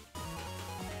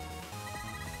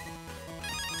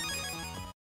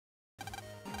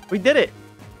 We did it!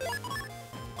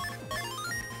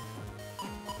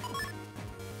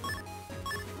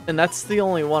 And that's the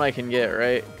only one I can get,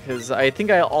 right? Because I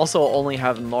think I also only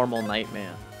have normal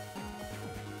Nightman.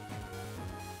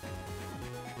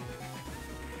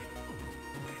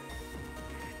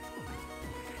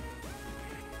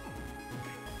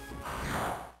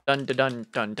 Dun dun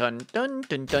dun dun dun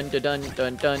dun dun dun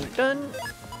dun dun dun.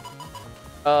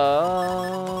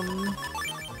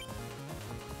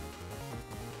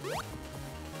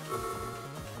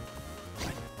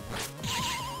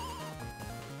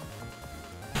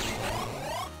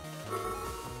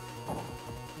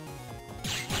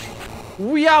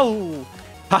 Yow!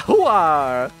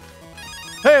 Hahua!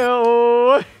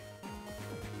 Hey-oh!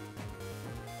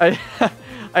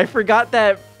 I forgot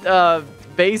that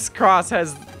base cross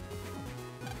has...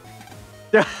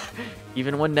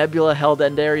 Even when Nebula held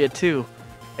End Area 2,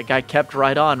 that guy kept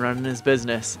right on running his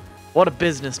business. What a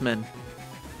businessman.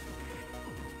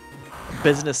 A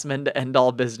businessman to end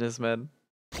all businessmen.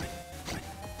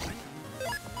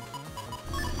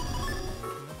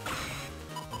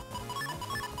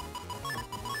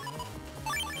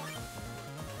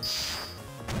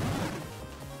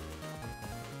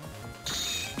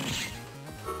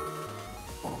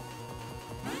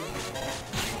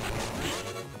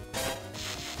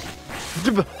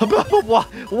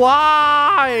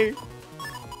 Why?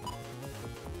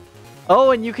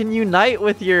 Oh, and you can unite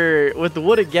with the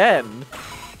wood again.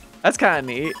 That's kind of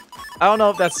neat. I don't know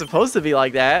if that's supposed to be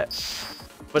like that,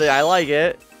 but I like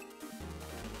it.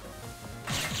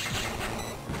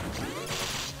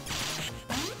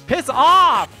 Piss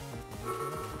off!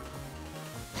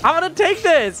 I'm gonna take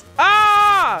this!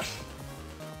 Ah!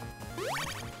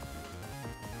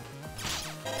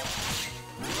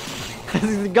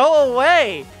 Go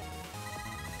away!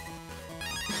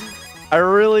 I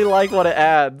really like what it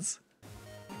adds.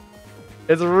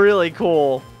 It's really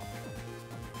cool.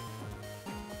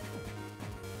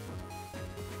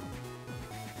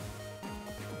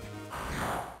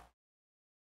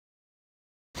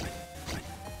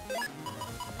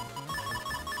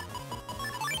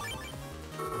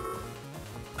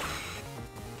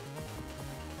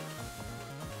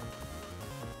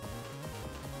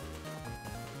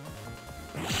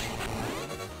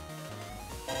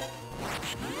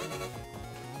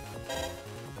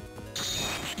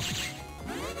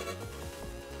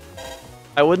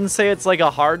 I wouldn't say it's like a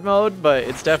hard mode, but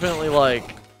it's definitely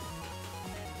like...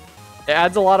 It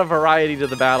adds a lot of variety to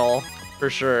the battle, for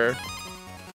sure.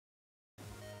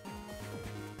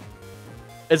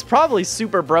 It's probably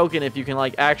super broken if you can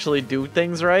like actually do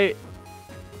things right.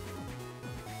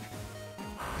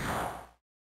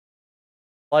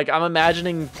 Like, I'm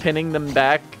imagining pinning them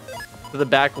back to the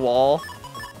back wall.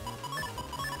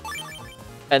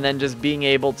 And then just being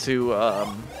able to,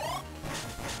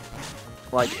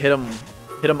 like, hit them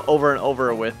over and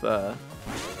over with,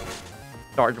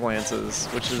 Dark Lances,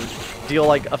 which is deal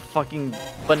like a fucking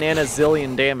banana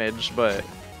zillion damage, but,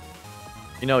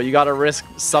 you know, you gotta risk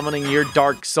summoning your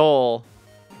Dark Soul.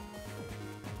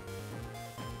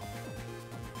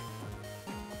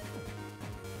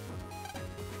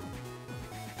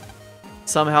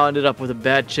 Somehow ended up with a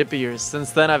bad chip of yours.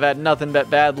 Since then, I've had nothing but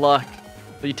bad luck.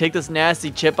 Will you take this nasty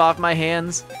chip off my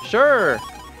hands? Sure.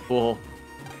 Cool.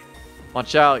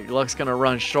 Watch out, your luck's gonna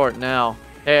run short now.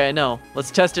 Hey, I know.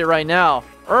 Let's test it right now.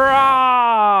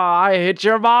 Rah! I hit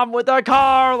your mom with a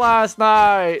car last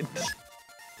night.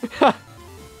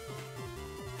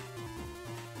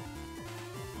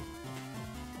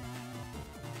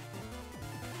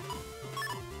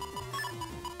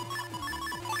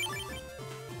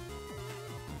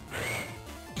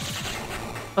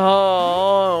 Oh,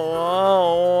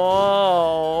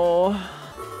 whoa.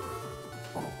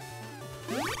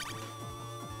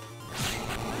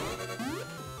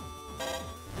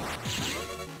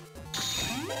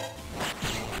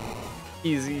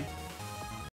 Easy.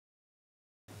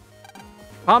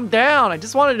 Calm down. I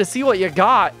just wanted to see what you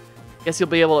got. Guess you'll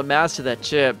be able to master that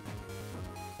chip.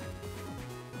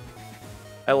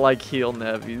 I like heel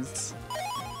Navies.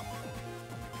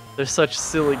 They're such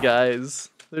silly guys.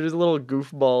 They're just little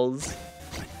goofballs.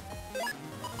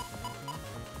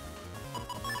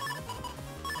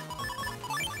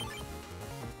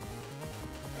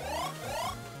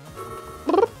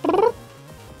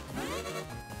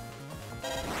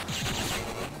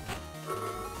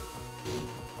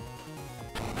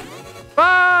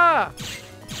 Ah!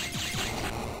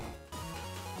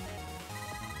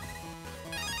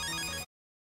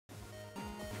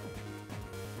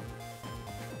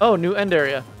 Oh, new end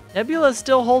area. Nebula's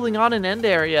still holding on in end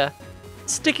area.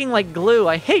 Sticking like glue.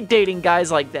 I hate dating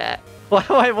guys like that.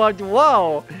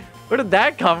 Whoa! Where did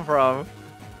that come from?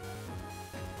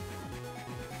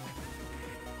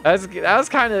 That was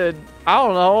kind of, I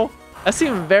don't know. That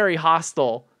seemed very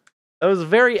hostile. That was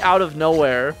very out of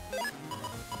nowhere.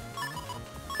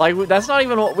 Like, that's not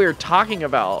even what we were talking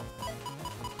about.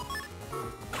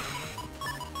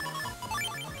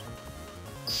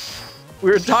 We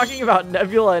were talking about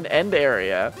Nebula and end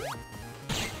area.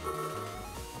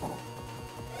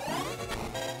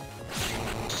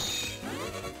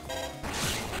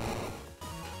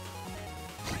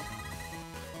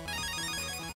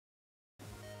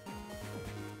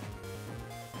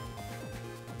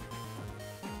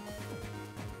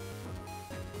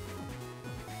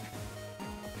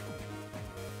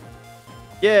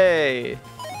 Yay!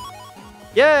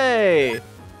 Yay!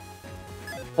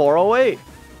 408.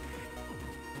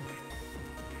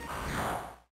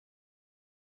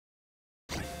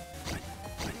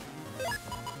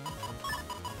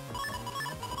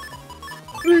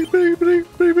 Bring, bring, bring,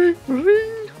 bring, bring,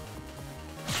 bring.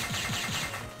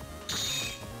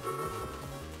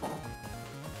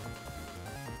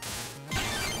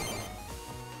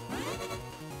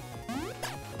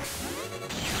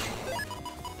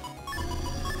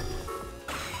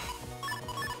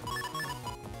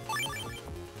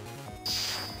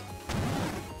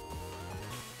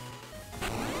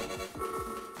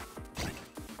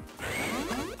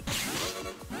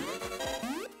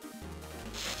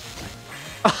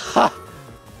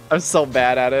 I'm so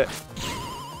bad at it.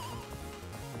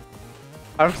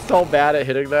 I'm so bad at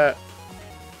hitting that.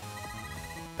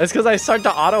 It's because I start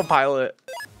to autopilot.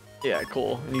 Yeah,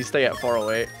 cool. And you stay at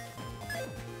 408.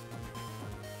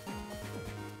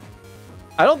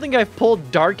 I don't think I've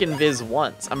pulled Dark Invis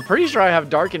once. I'm pretty sure I have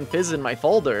Dark Invis in my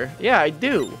folder. Yeah, I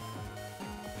do.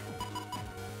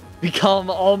 Become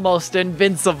almost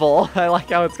invincible. I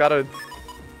like how it's gotta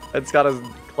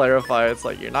clarify. It's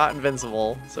like, you're not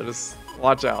invincible, so just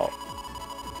watch out.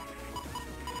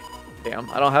 Damn,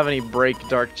 I don't have any break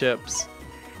dark chips.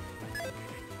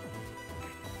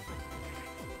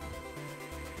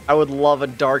 I would love a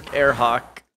dark Airhawk.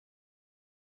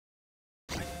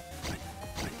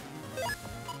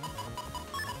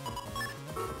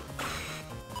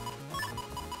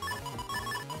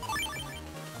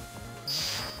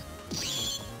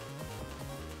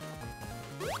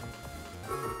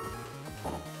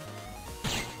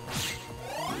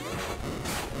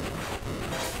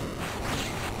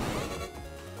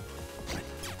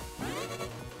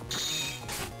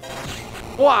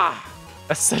 Wow,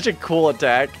 that's such a cool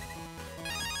attack.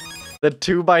 The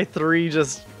 2x3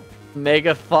 just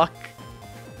mega fuck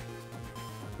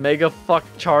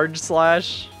charge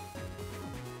slash.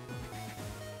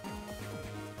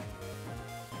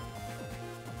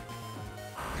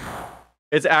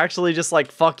 It's actually just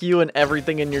like fuck you and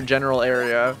everything in your general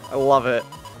area. I love it.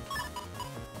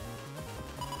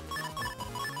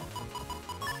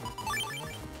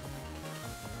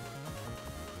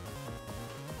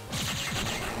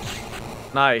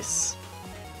 Nice.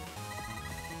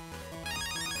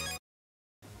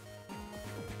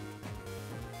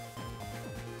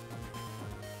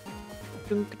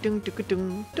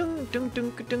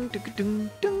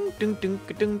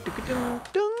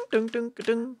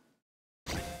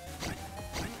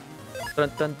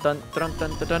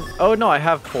 Oh no, I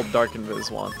have pulled Dark Invis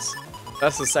once.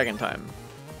 That's the second time.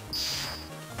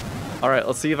 Alright,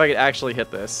 let's see if I can actually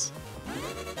hit this.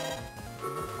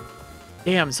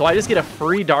 Damn, so I just get a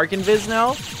free Dark Invis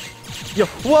now? Yo,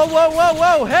 whoa, whoa, whoa,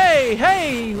 whoa, hey,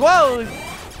 hey, whoa!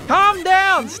 Calm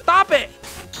down, stop it!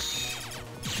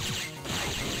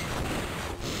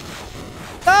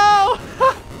 No!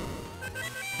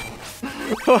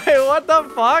 Wait, what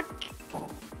the fuck?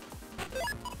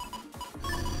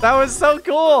 That was so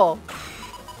cool!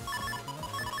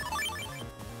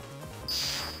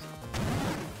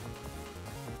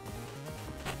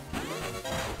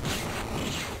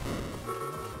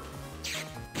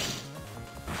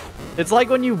 It's like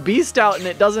when you beast out and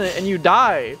it doesn't, and you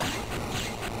die.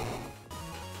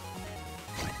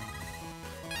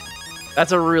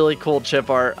 That's a really cool chip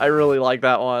art. I really like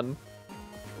that one.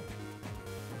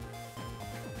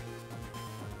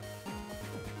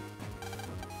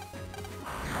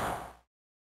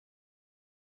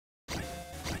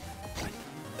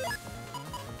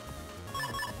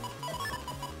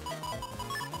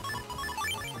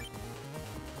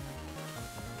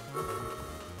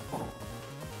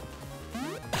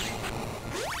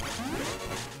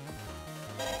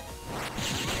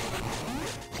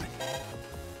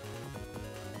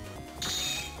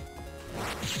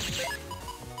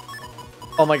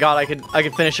 Oh my god, I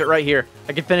could finish it right here.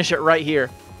 I could finish it right here.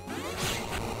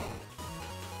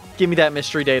 Give me that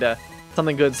mystery data.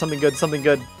 Something good, something good, something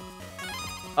good.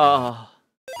 Oh.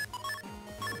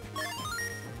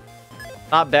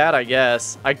 Not bad, I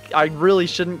guess. I really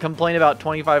shouldn't complain about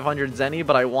 2500 Zenny,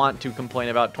 but I want to complain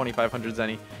about 2500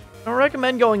 Zenny. I don't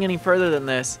recommend going any further than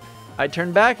this. I'd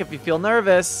turn back if you feel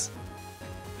nervous.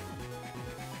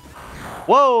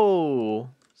 Whoa!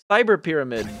 Cyber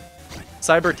Pyramid.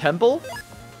 Cyber Temple?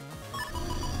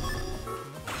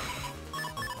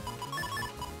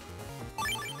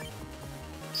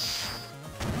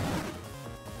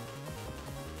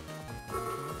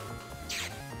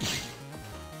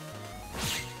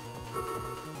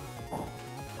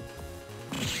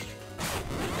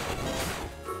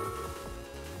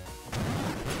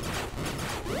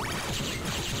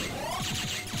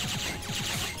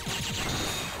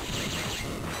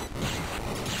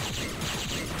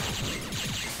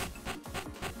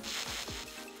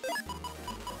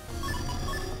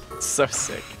 So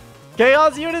sick.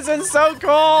 Chaos Unison, so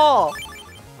cool!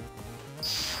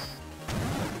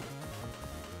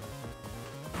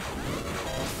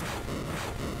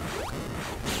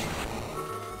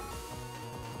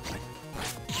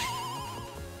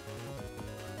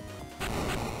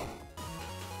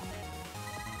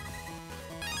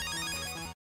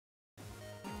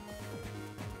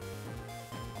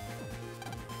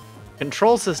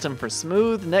 Control system for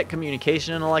smooth net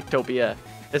communication in Electopia.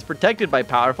 It's protected by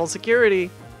powerful security.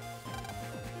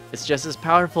 It's just as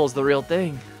powerful as the real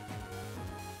thing.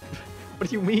 What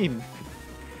do you mean?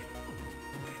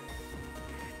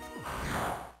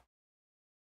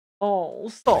 Oh,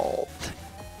 stop.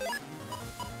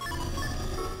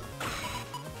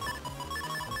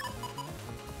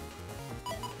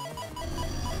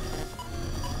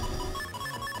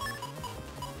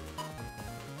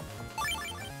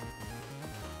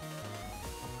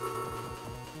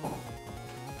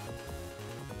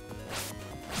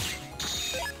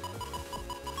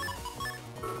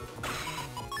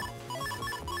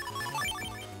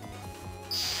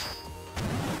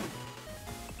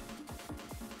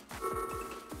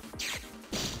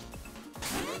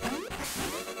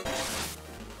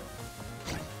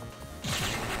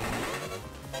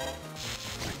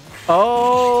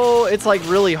 Oh, it's like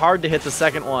really hard to hit the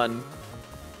second one.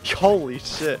 Holy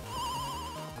shit.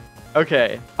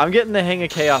 Okay, I'm getting the hang of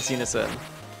Chaos Unison.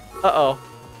 Uh-oh.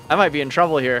 I might be in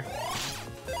trouble here.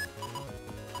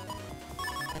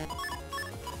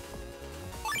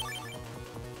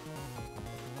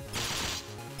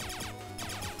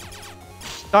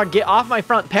 Dog, get off my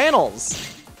front panels!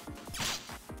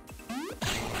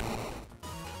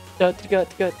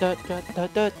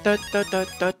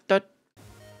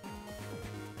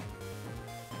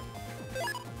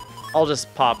 I'll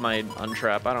just pop my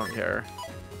untrap, I don't care.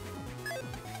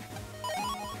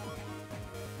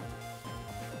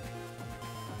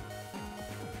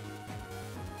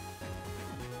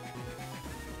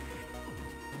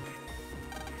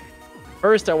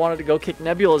 First, I wanted to go kick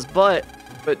Nebula's butt,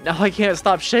 but now I can't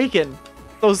stop shaking.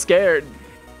 So scared.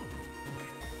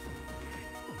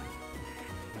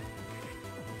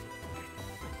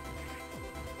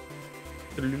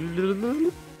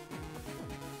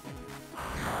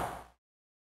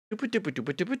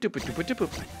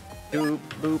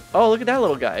 Oh, look at that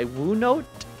little guy. Woo Note?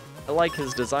 I like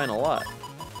his design a lot.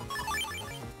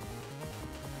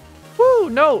 Woo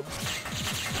Note!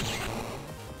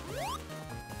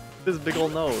 His big ol'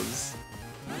 nose.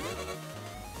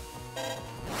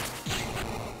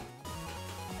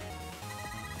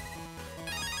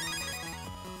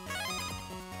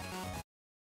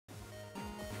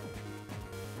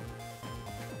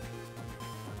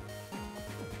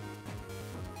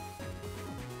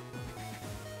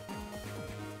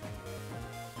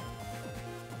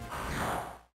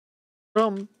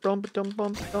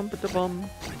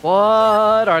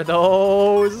 What are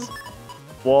those?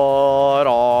 What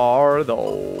are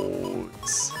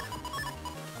those?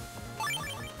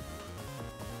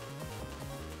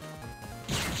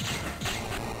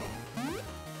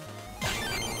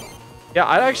 Yeah,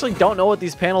 I actually don't know what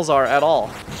these panels are at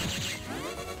all.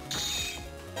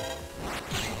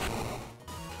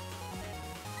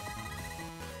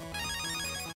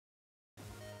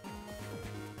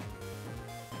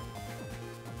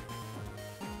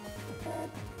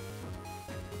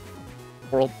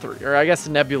 World 3, or I guess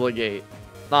Nebula Gate,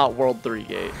 not World 3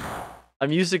 Gate.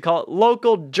 I'm used to call it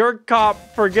local jerk cop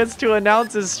forgets to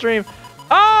announce his stream.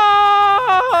 Oh!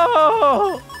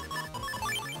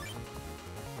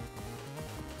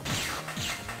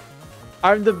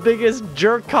 I'm the biggest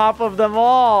jerk cop of them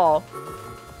all.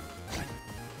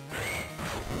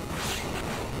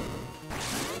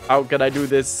 How can I do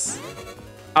this?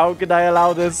 How can I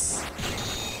allow this?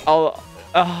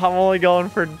 I'm only going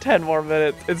for 10 more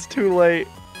minutes. It's too late.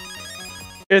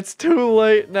 It's too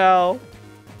late now.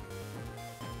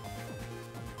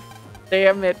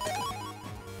 Damn it.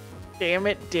 Damn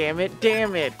it, damn it,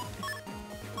 damn it.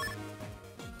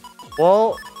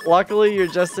 Well, luckily you're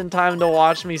just in time to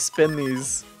watch me spin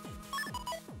these.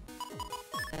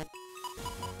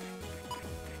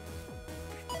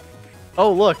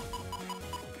 Oh, look.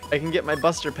 I can get my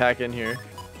Buster Pack in here.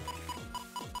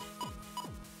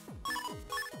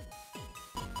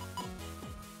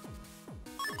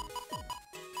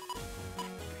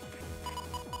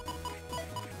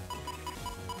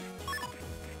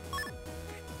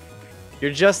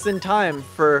 You're just in time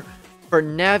for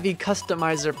Navi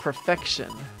Customizer perfection.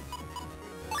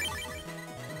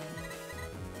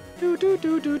 Do do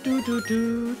do do do do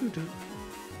do do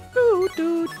do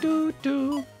do do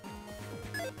do.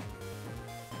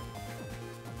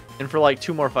 And for like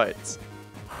 2 more fights.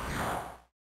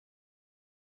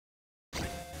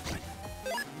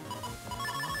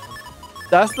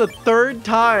 That's the third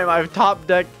time I've top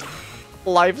decked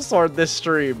Life Sword this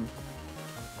stream.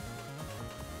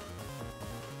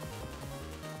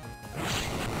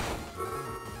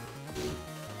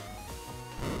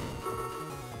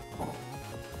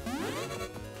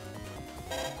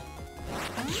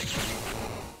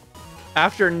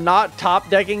 After not top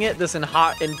decking it this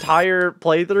entire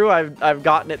playthrough, I've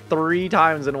gotten it 3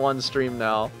 times in one stream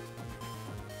now.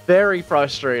 Very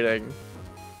frustrating.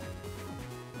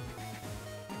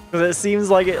 Because it seems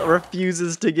like it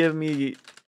refuses to give me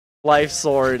Life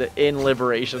Sword in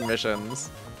Liberation missions.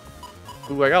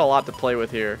 Ooh, I got a lot to play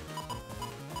with here.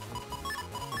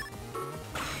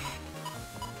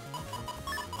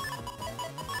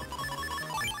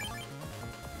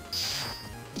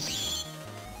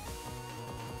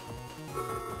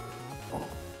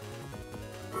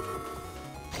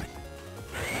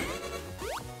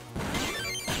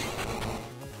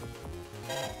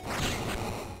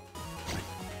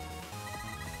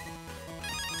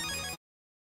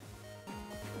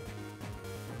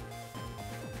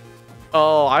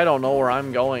 Oh, I don't know where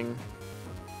I'm going.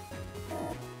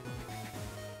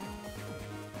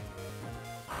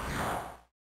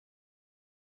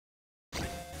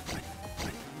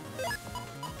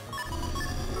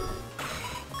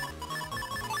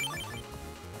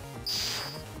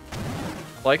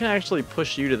 Well, I can actually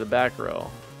push you to the back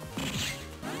row.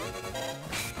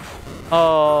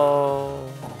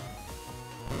 Oh.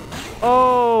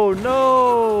 Oh,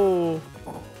 no.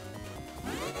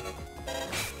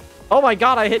 Oh my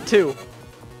god, I hit 2.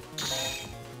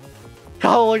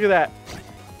 Oh, look at that.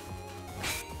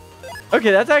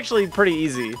 Okay, that's actually pretty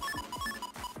easy.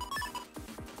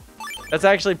 That's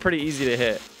actually pretty easy to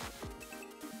hit.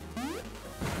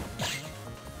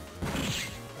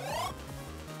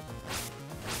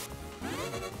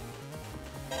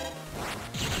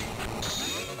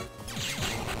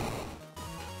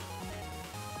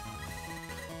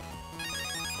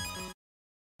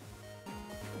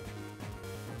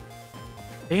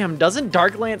 Damn, doesn't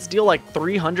Dark Lance deal like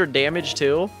 300 damage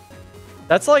too?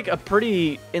 That's like a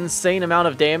pretty insane amount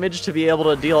of damage to be able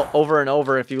to deal over and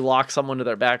over if you lock someone to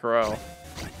their back row.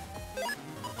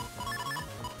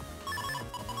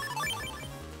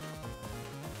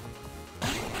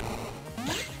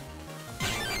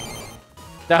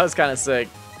 That was kind of sick.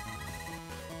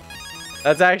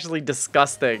 That's actually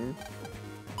disgusting.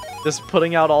 Just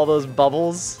putting out all those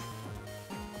bubbles.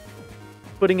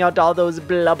 Putting out all those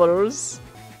blubbers.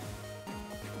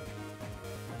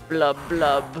 Blub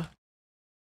blub.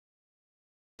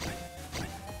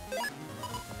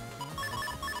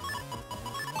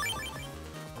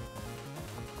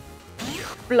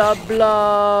 Blub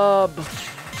blub.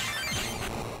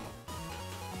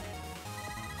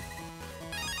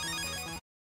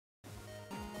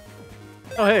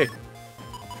 Oh hey.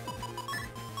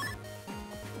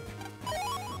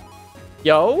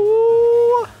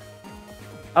 Yo.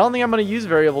 I don't think I'm gonna use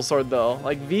Variable Sword though.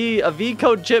 Like a V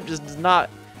code chip just does not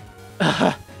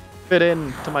fit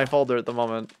into my folder at the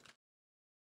moment.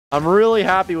 I'm really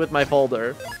happy with my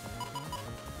folder.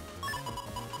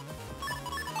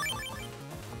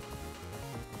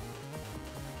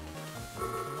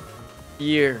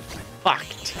 You're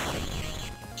fucked.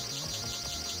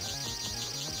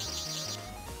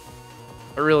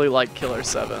 I really like Killer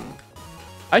 7.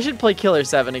 I should play Killer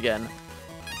 7 again.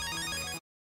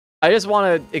 I just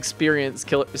want to experience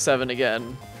Killer 7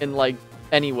 again in like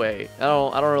any way. I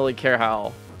don't really care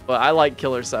how, but I like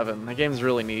Killer 7. That game's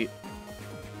really neat.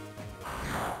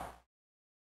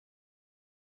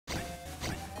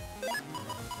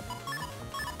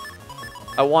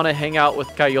 I want to hang out with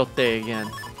Coyote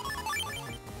again.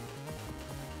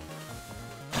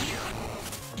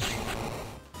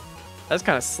 That's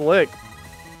kind of slick.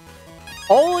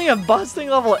 Only a busting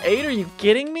level 8? Are you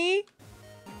kidding me?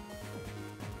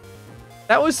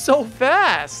 That was so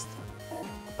fast.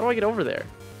 How do I get over there?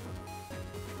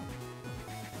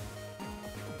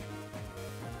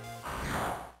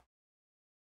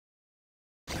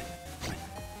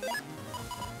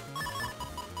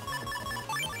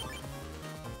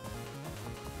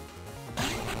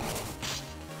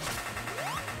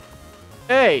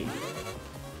 Hey.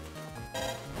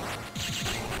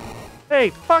 Hey,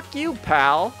 fuck you,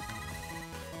 pal.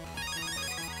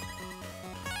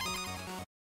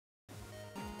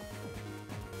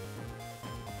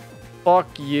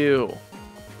 Fuck you.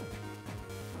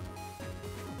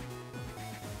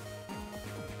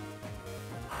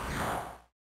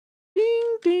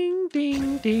 Ding, ding,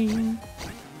 ding, ding.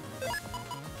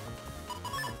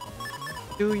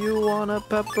 Do you want a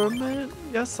peppermint?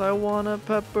 Yes, I want a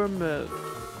peppermint.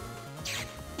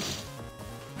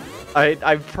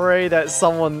 I pray that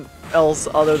someone else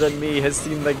other than me has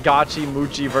seen the Gachi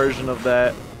Muchi version of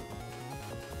that.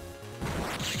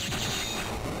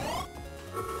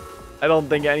 I don't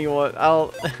think anyone...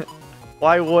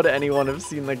 Why would anyone have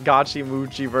seen the Gachi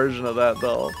Muchi version of that,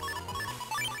 though?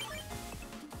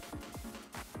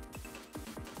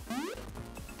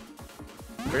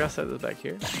 We gotta set this back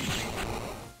here.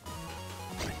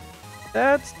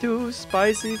 That's too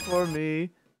spicy for me.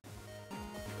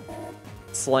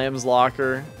 Slams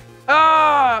locker.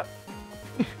 Ah!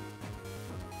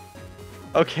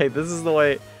 Okay, this is the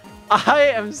way.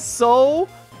 I am so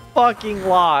fucking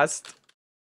lost.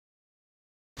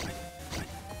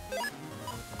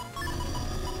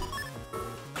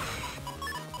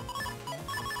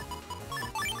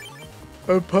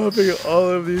 I'm popping all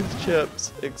of these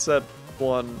chips except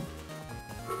one.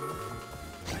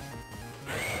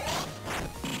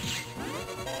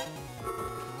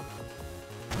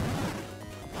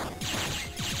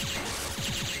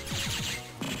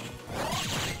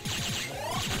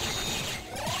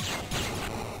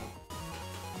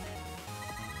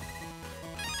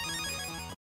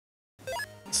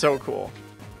 So cool.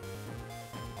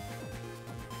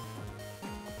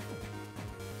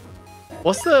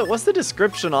 What's the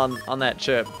description on that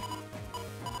chip?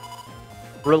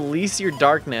 Release your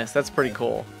darkness. That's pretty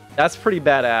cool. That's pretty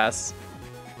badass.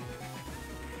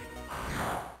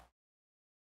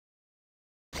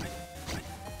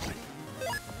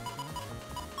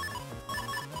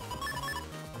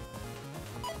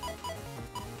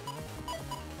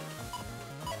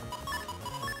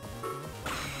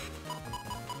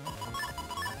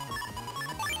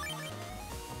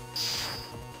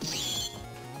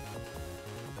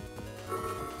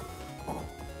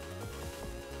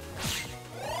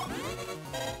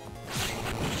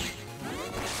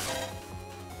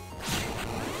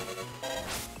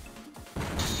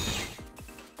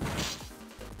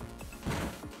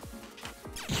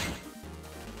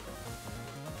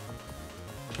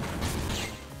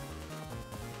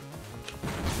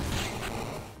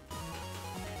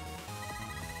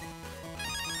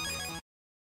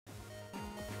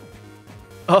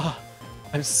 Oh,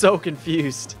 I'm so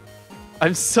confused.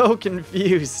 I'm so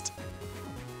confused.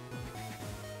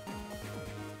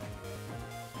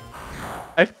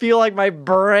 I feel like my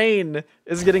brain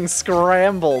is getting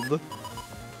scrambled.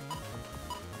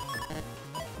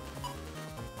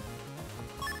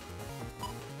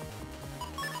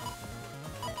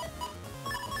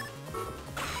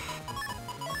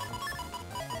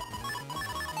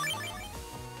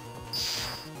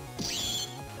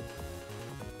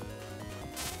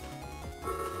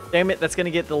 Damn it, that's gonna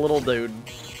get the little dude.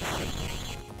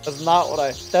 That's not what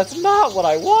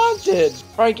I wanted!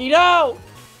 Frankie, no!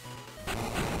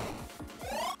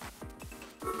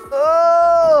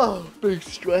 Oh, big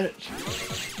stretch.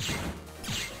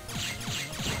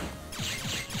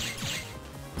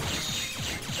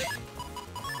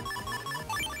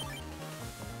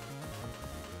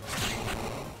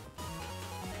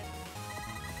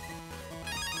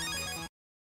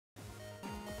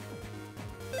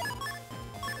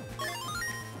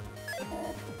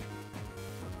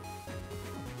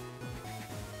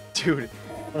 Dude,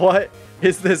 what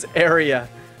is this area?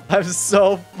 I'm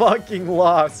so fucking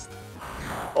lost.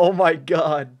 Oh my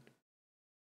god.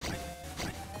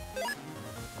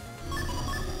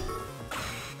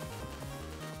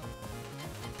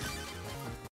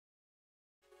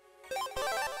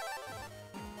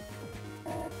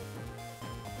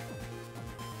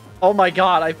 Oh my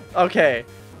god, okay.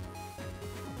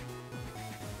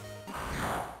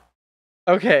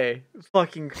 Okay,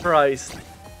 fucking Christ.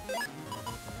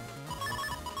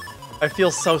 I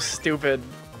feel so stupid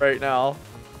right now.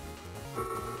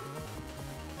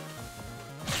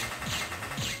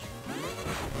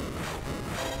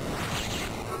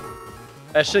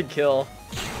 That should kill.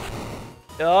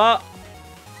 Yeah.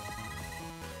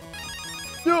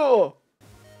 No.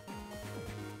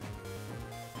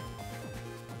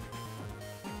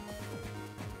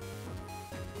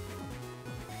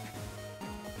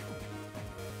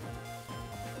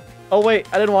 Oh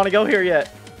wait, I didn't want to go here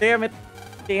yet. Damn it.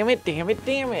 Damn it, damn it,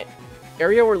 damn it.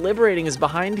 Area we're liberating is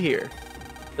behind here.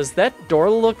 Does that door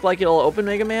look like it'll open,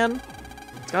 Mega Man?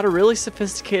 It's got a really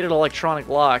sophisticated electronic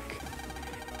lock.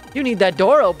 You need that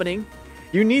door opening.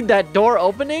 You need that door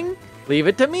opening? Leave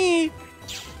it to me.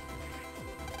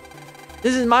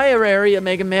 This is my area,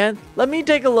 Mega Man. Let me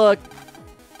take a look.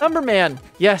 Number Man,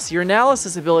 yes, your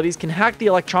analysis abilities can hack the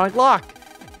electronic lock.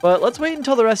 But let's wait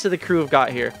until the rest of the crew have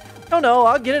got here. No,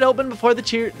 I'll get it open before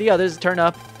the others turn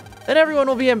up. Then everyone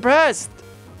will be impressed.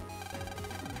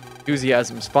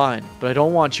 Enthusiasm's fine, but I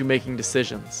don't want you making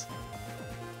decisions.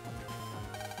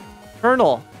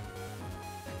 Colonel.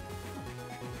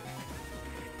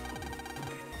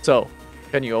 So,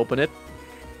 can you open it?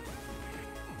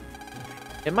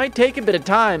 It might take a bit of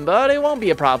time, but it won't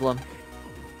be a problem.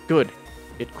 Good.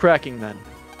 Get cracking then.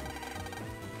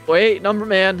 Wait, number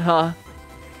man, huh?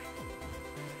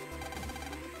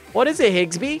 What is it,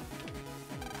 Higsby?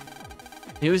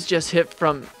 News just hit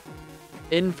from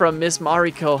Miss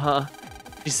Mariko, huh?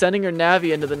 She's sending her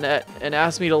Navi into the net and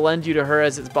asked me to lend you to her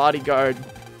as its bodyguard.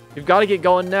 You've got to get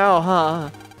going now, huh?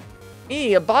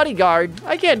 Me, a bodyguard?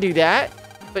 I can't do that.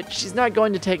 But she's not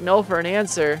going to take no for an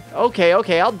answer. Okay,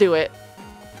 I'll do it.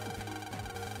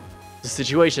 The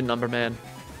situation, number man.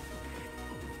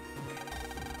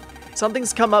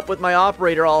 Something's come up with my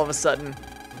operator all of a sudden.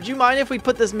 Would you mind if we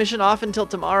put this mission off until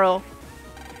tomorrow?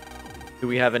 Do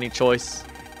we have any choice?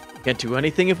 Can't do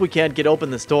anything if we can't get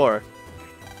open this door.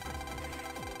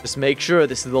 Just make sure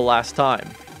this is the last time.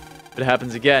 If it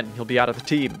happens again, he'll be out of the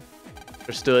team.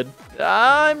 Understood?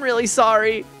 I'm really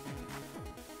sorry.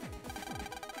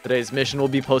 Today's mission will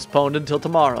be postponed until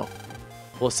tomorrow.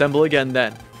 We'll assemble again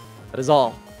then. That is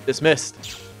all.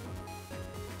 Dismissed.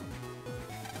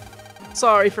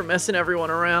 Sorry for messing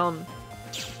everyone around.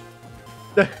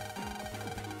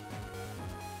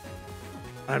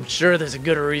 I'm sure there's a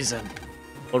good reason.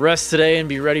 We'll rest today and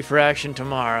be ready for action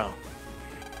tomorrow.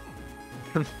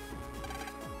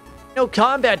 No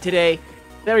combat today.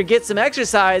 Better get some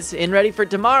exercise and ready for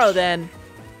tomorrow then.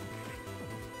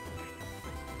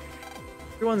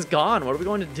 Everyone's gone. What are we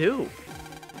going to do?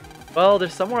 Well,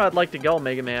 there's somewhere I'd like to go,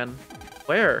 Mega Man.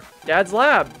 Where? Dad's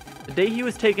lab. The day he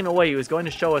was taken away, he was going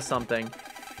to show us something.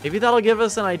 Maybe that'll give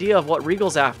us an idea of what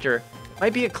Regal's after.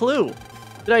 Might be a clue.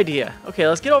 Good idea. Okay,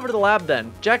 let's get over to the lab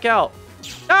then. Check out.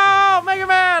 No, Mega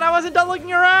Man! I wasn't done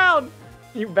looking around!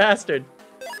 You bastard.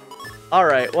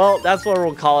 Alright, well, that's what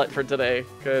we'll call it for today,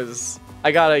 because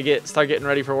I gotta start getting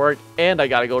ready for work, and I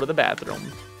gotta go to the bathroom.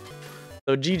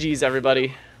 So GG's,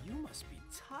 everybody. You must be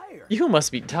tired. You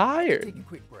must be tired. Take a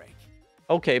quick break.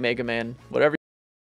 Okay, Mega Man. Whatever.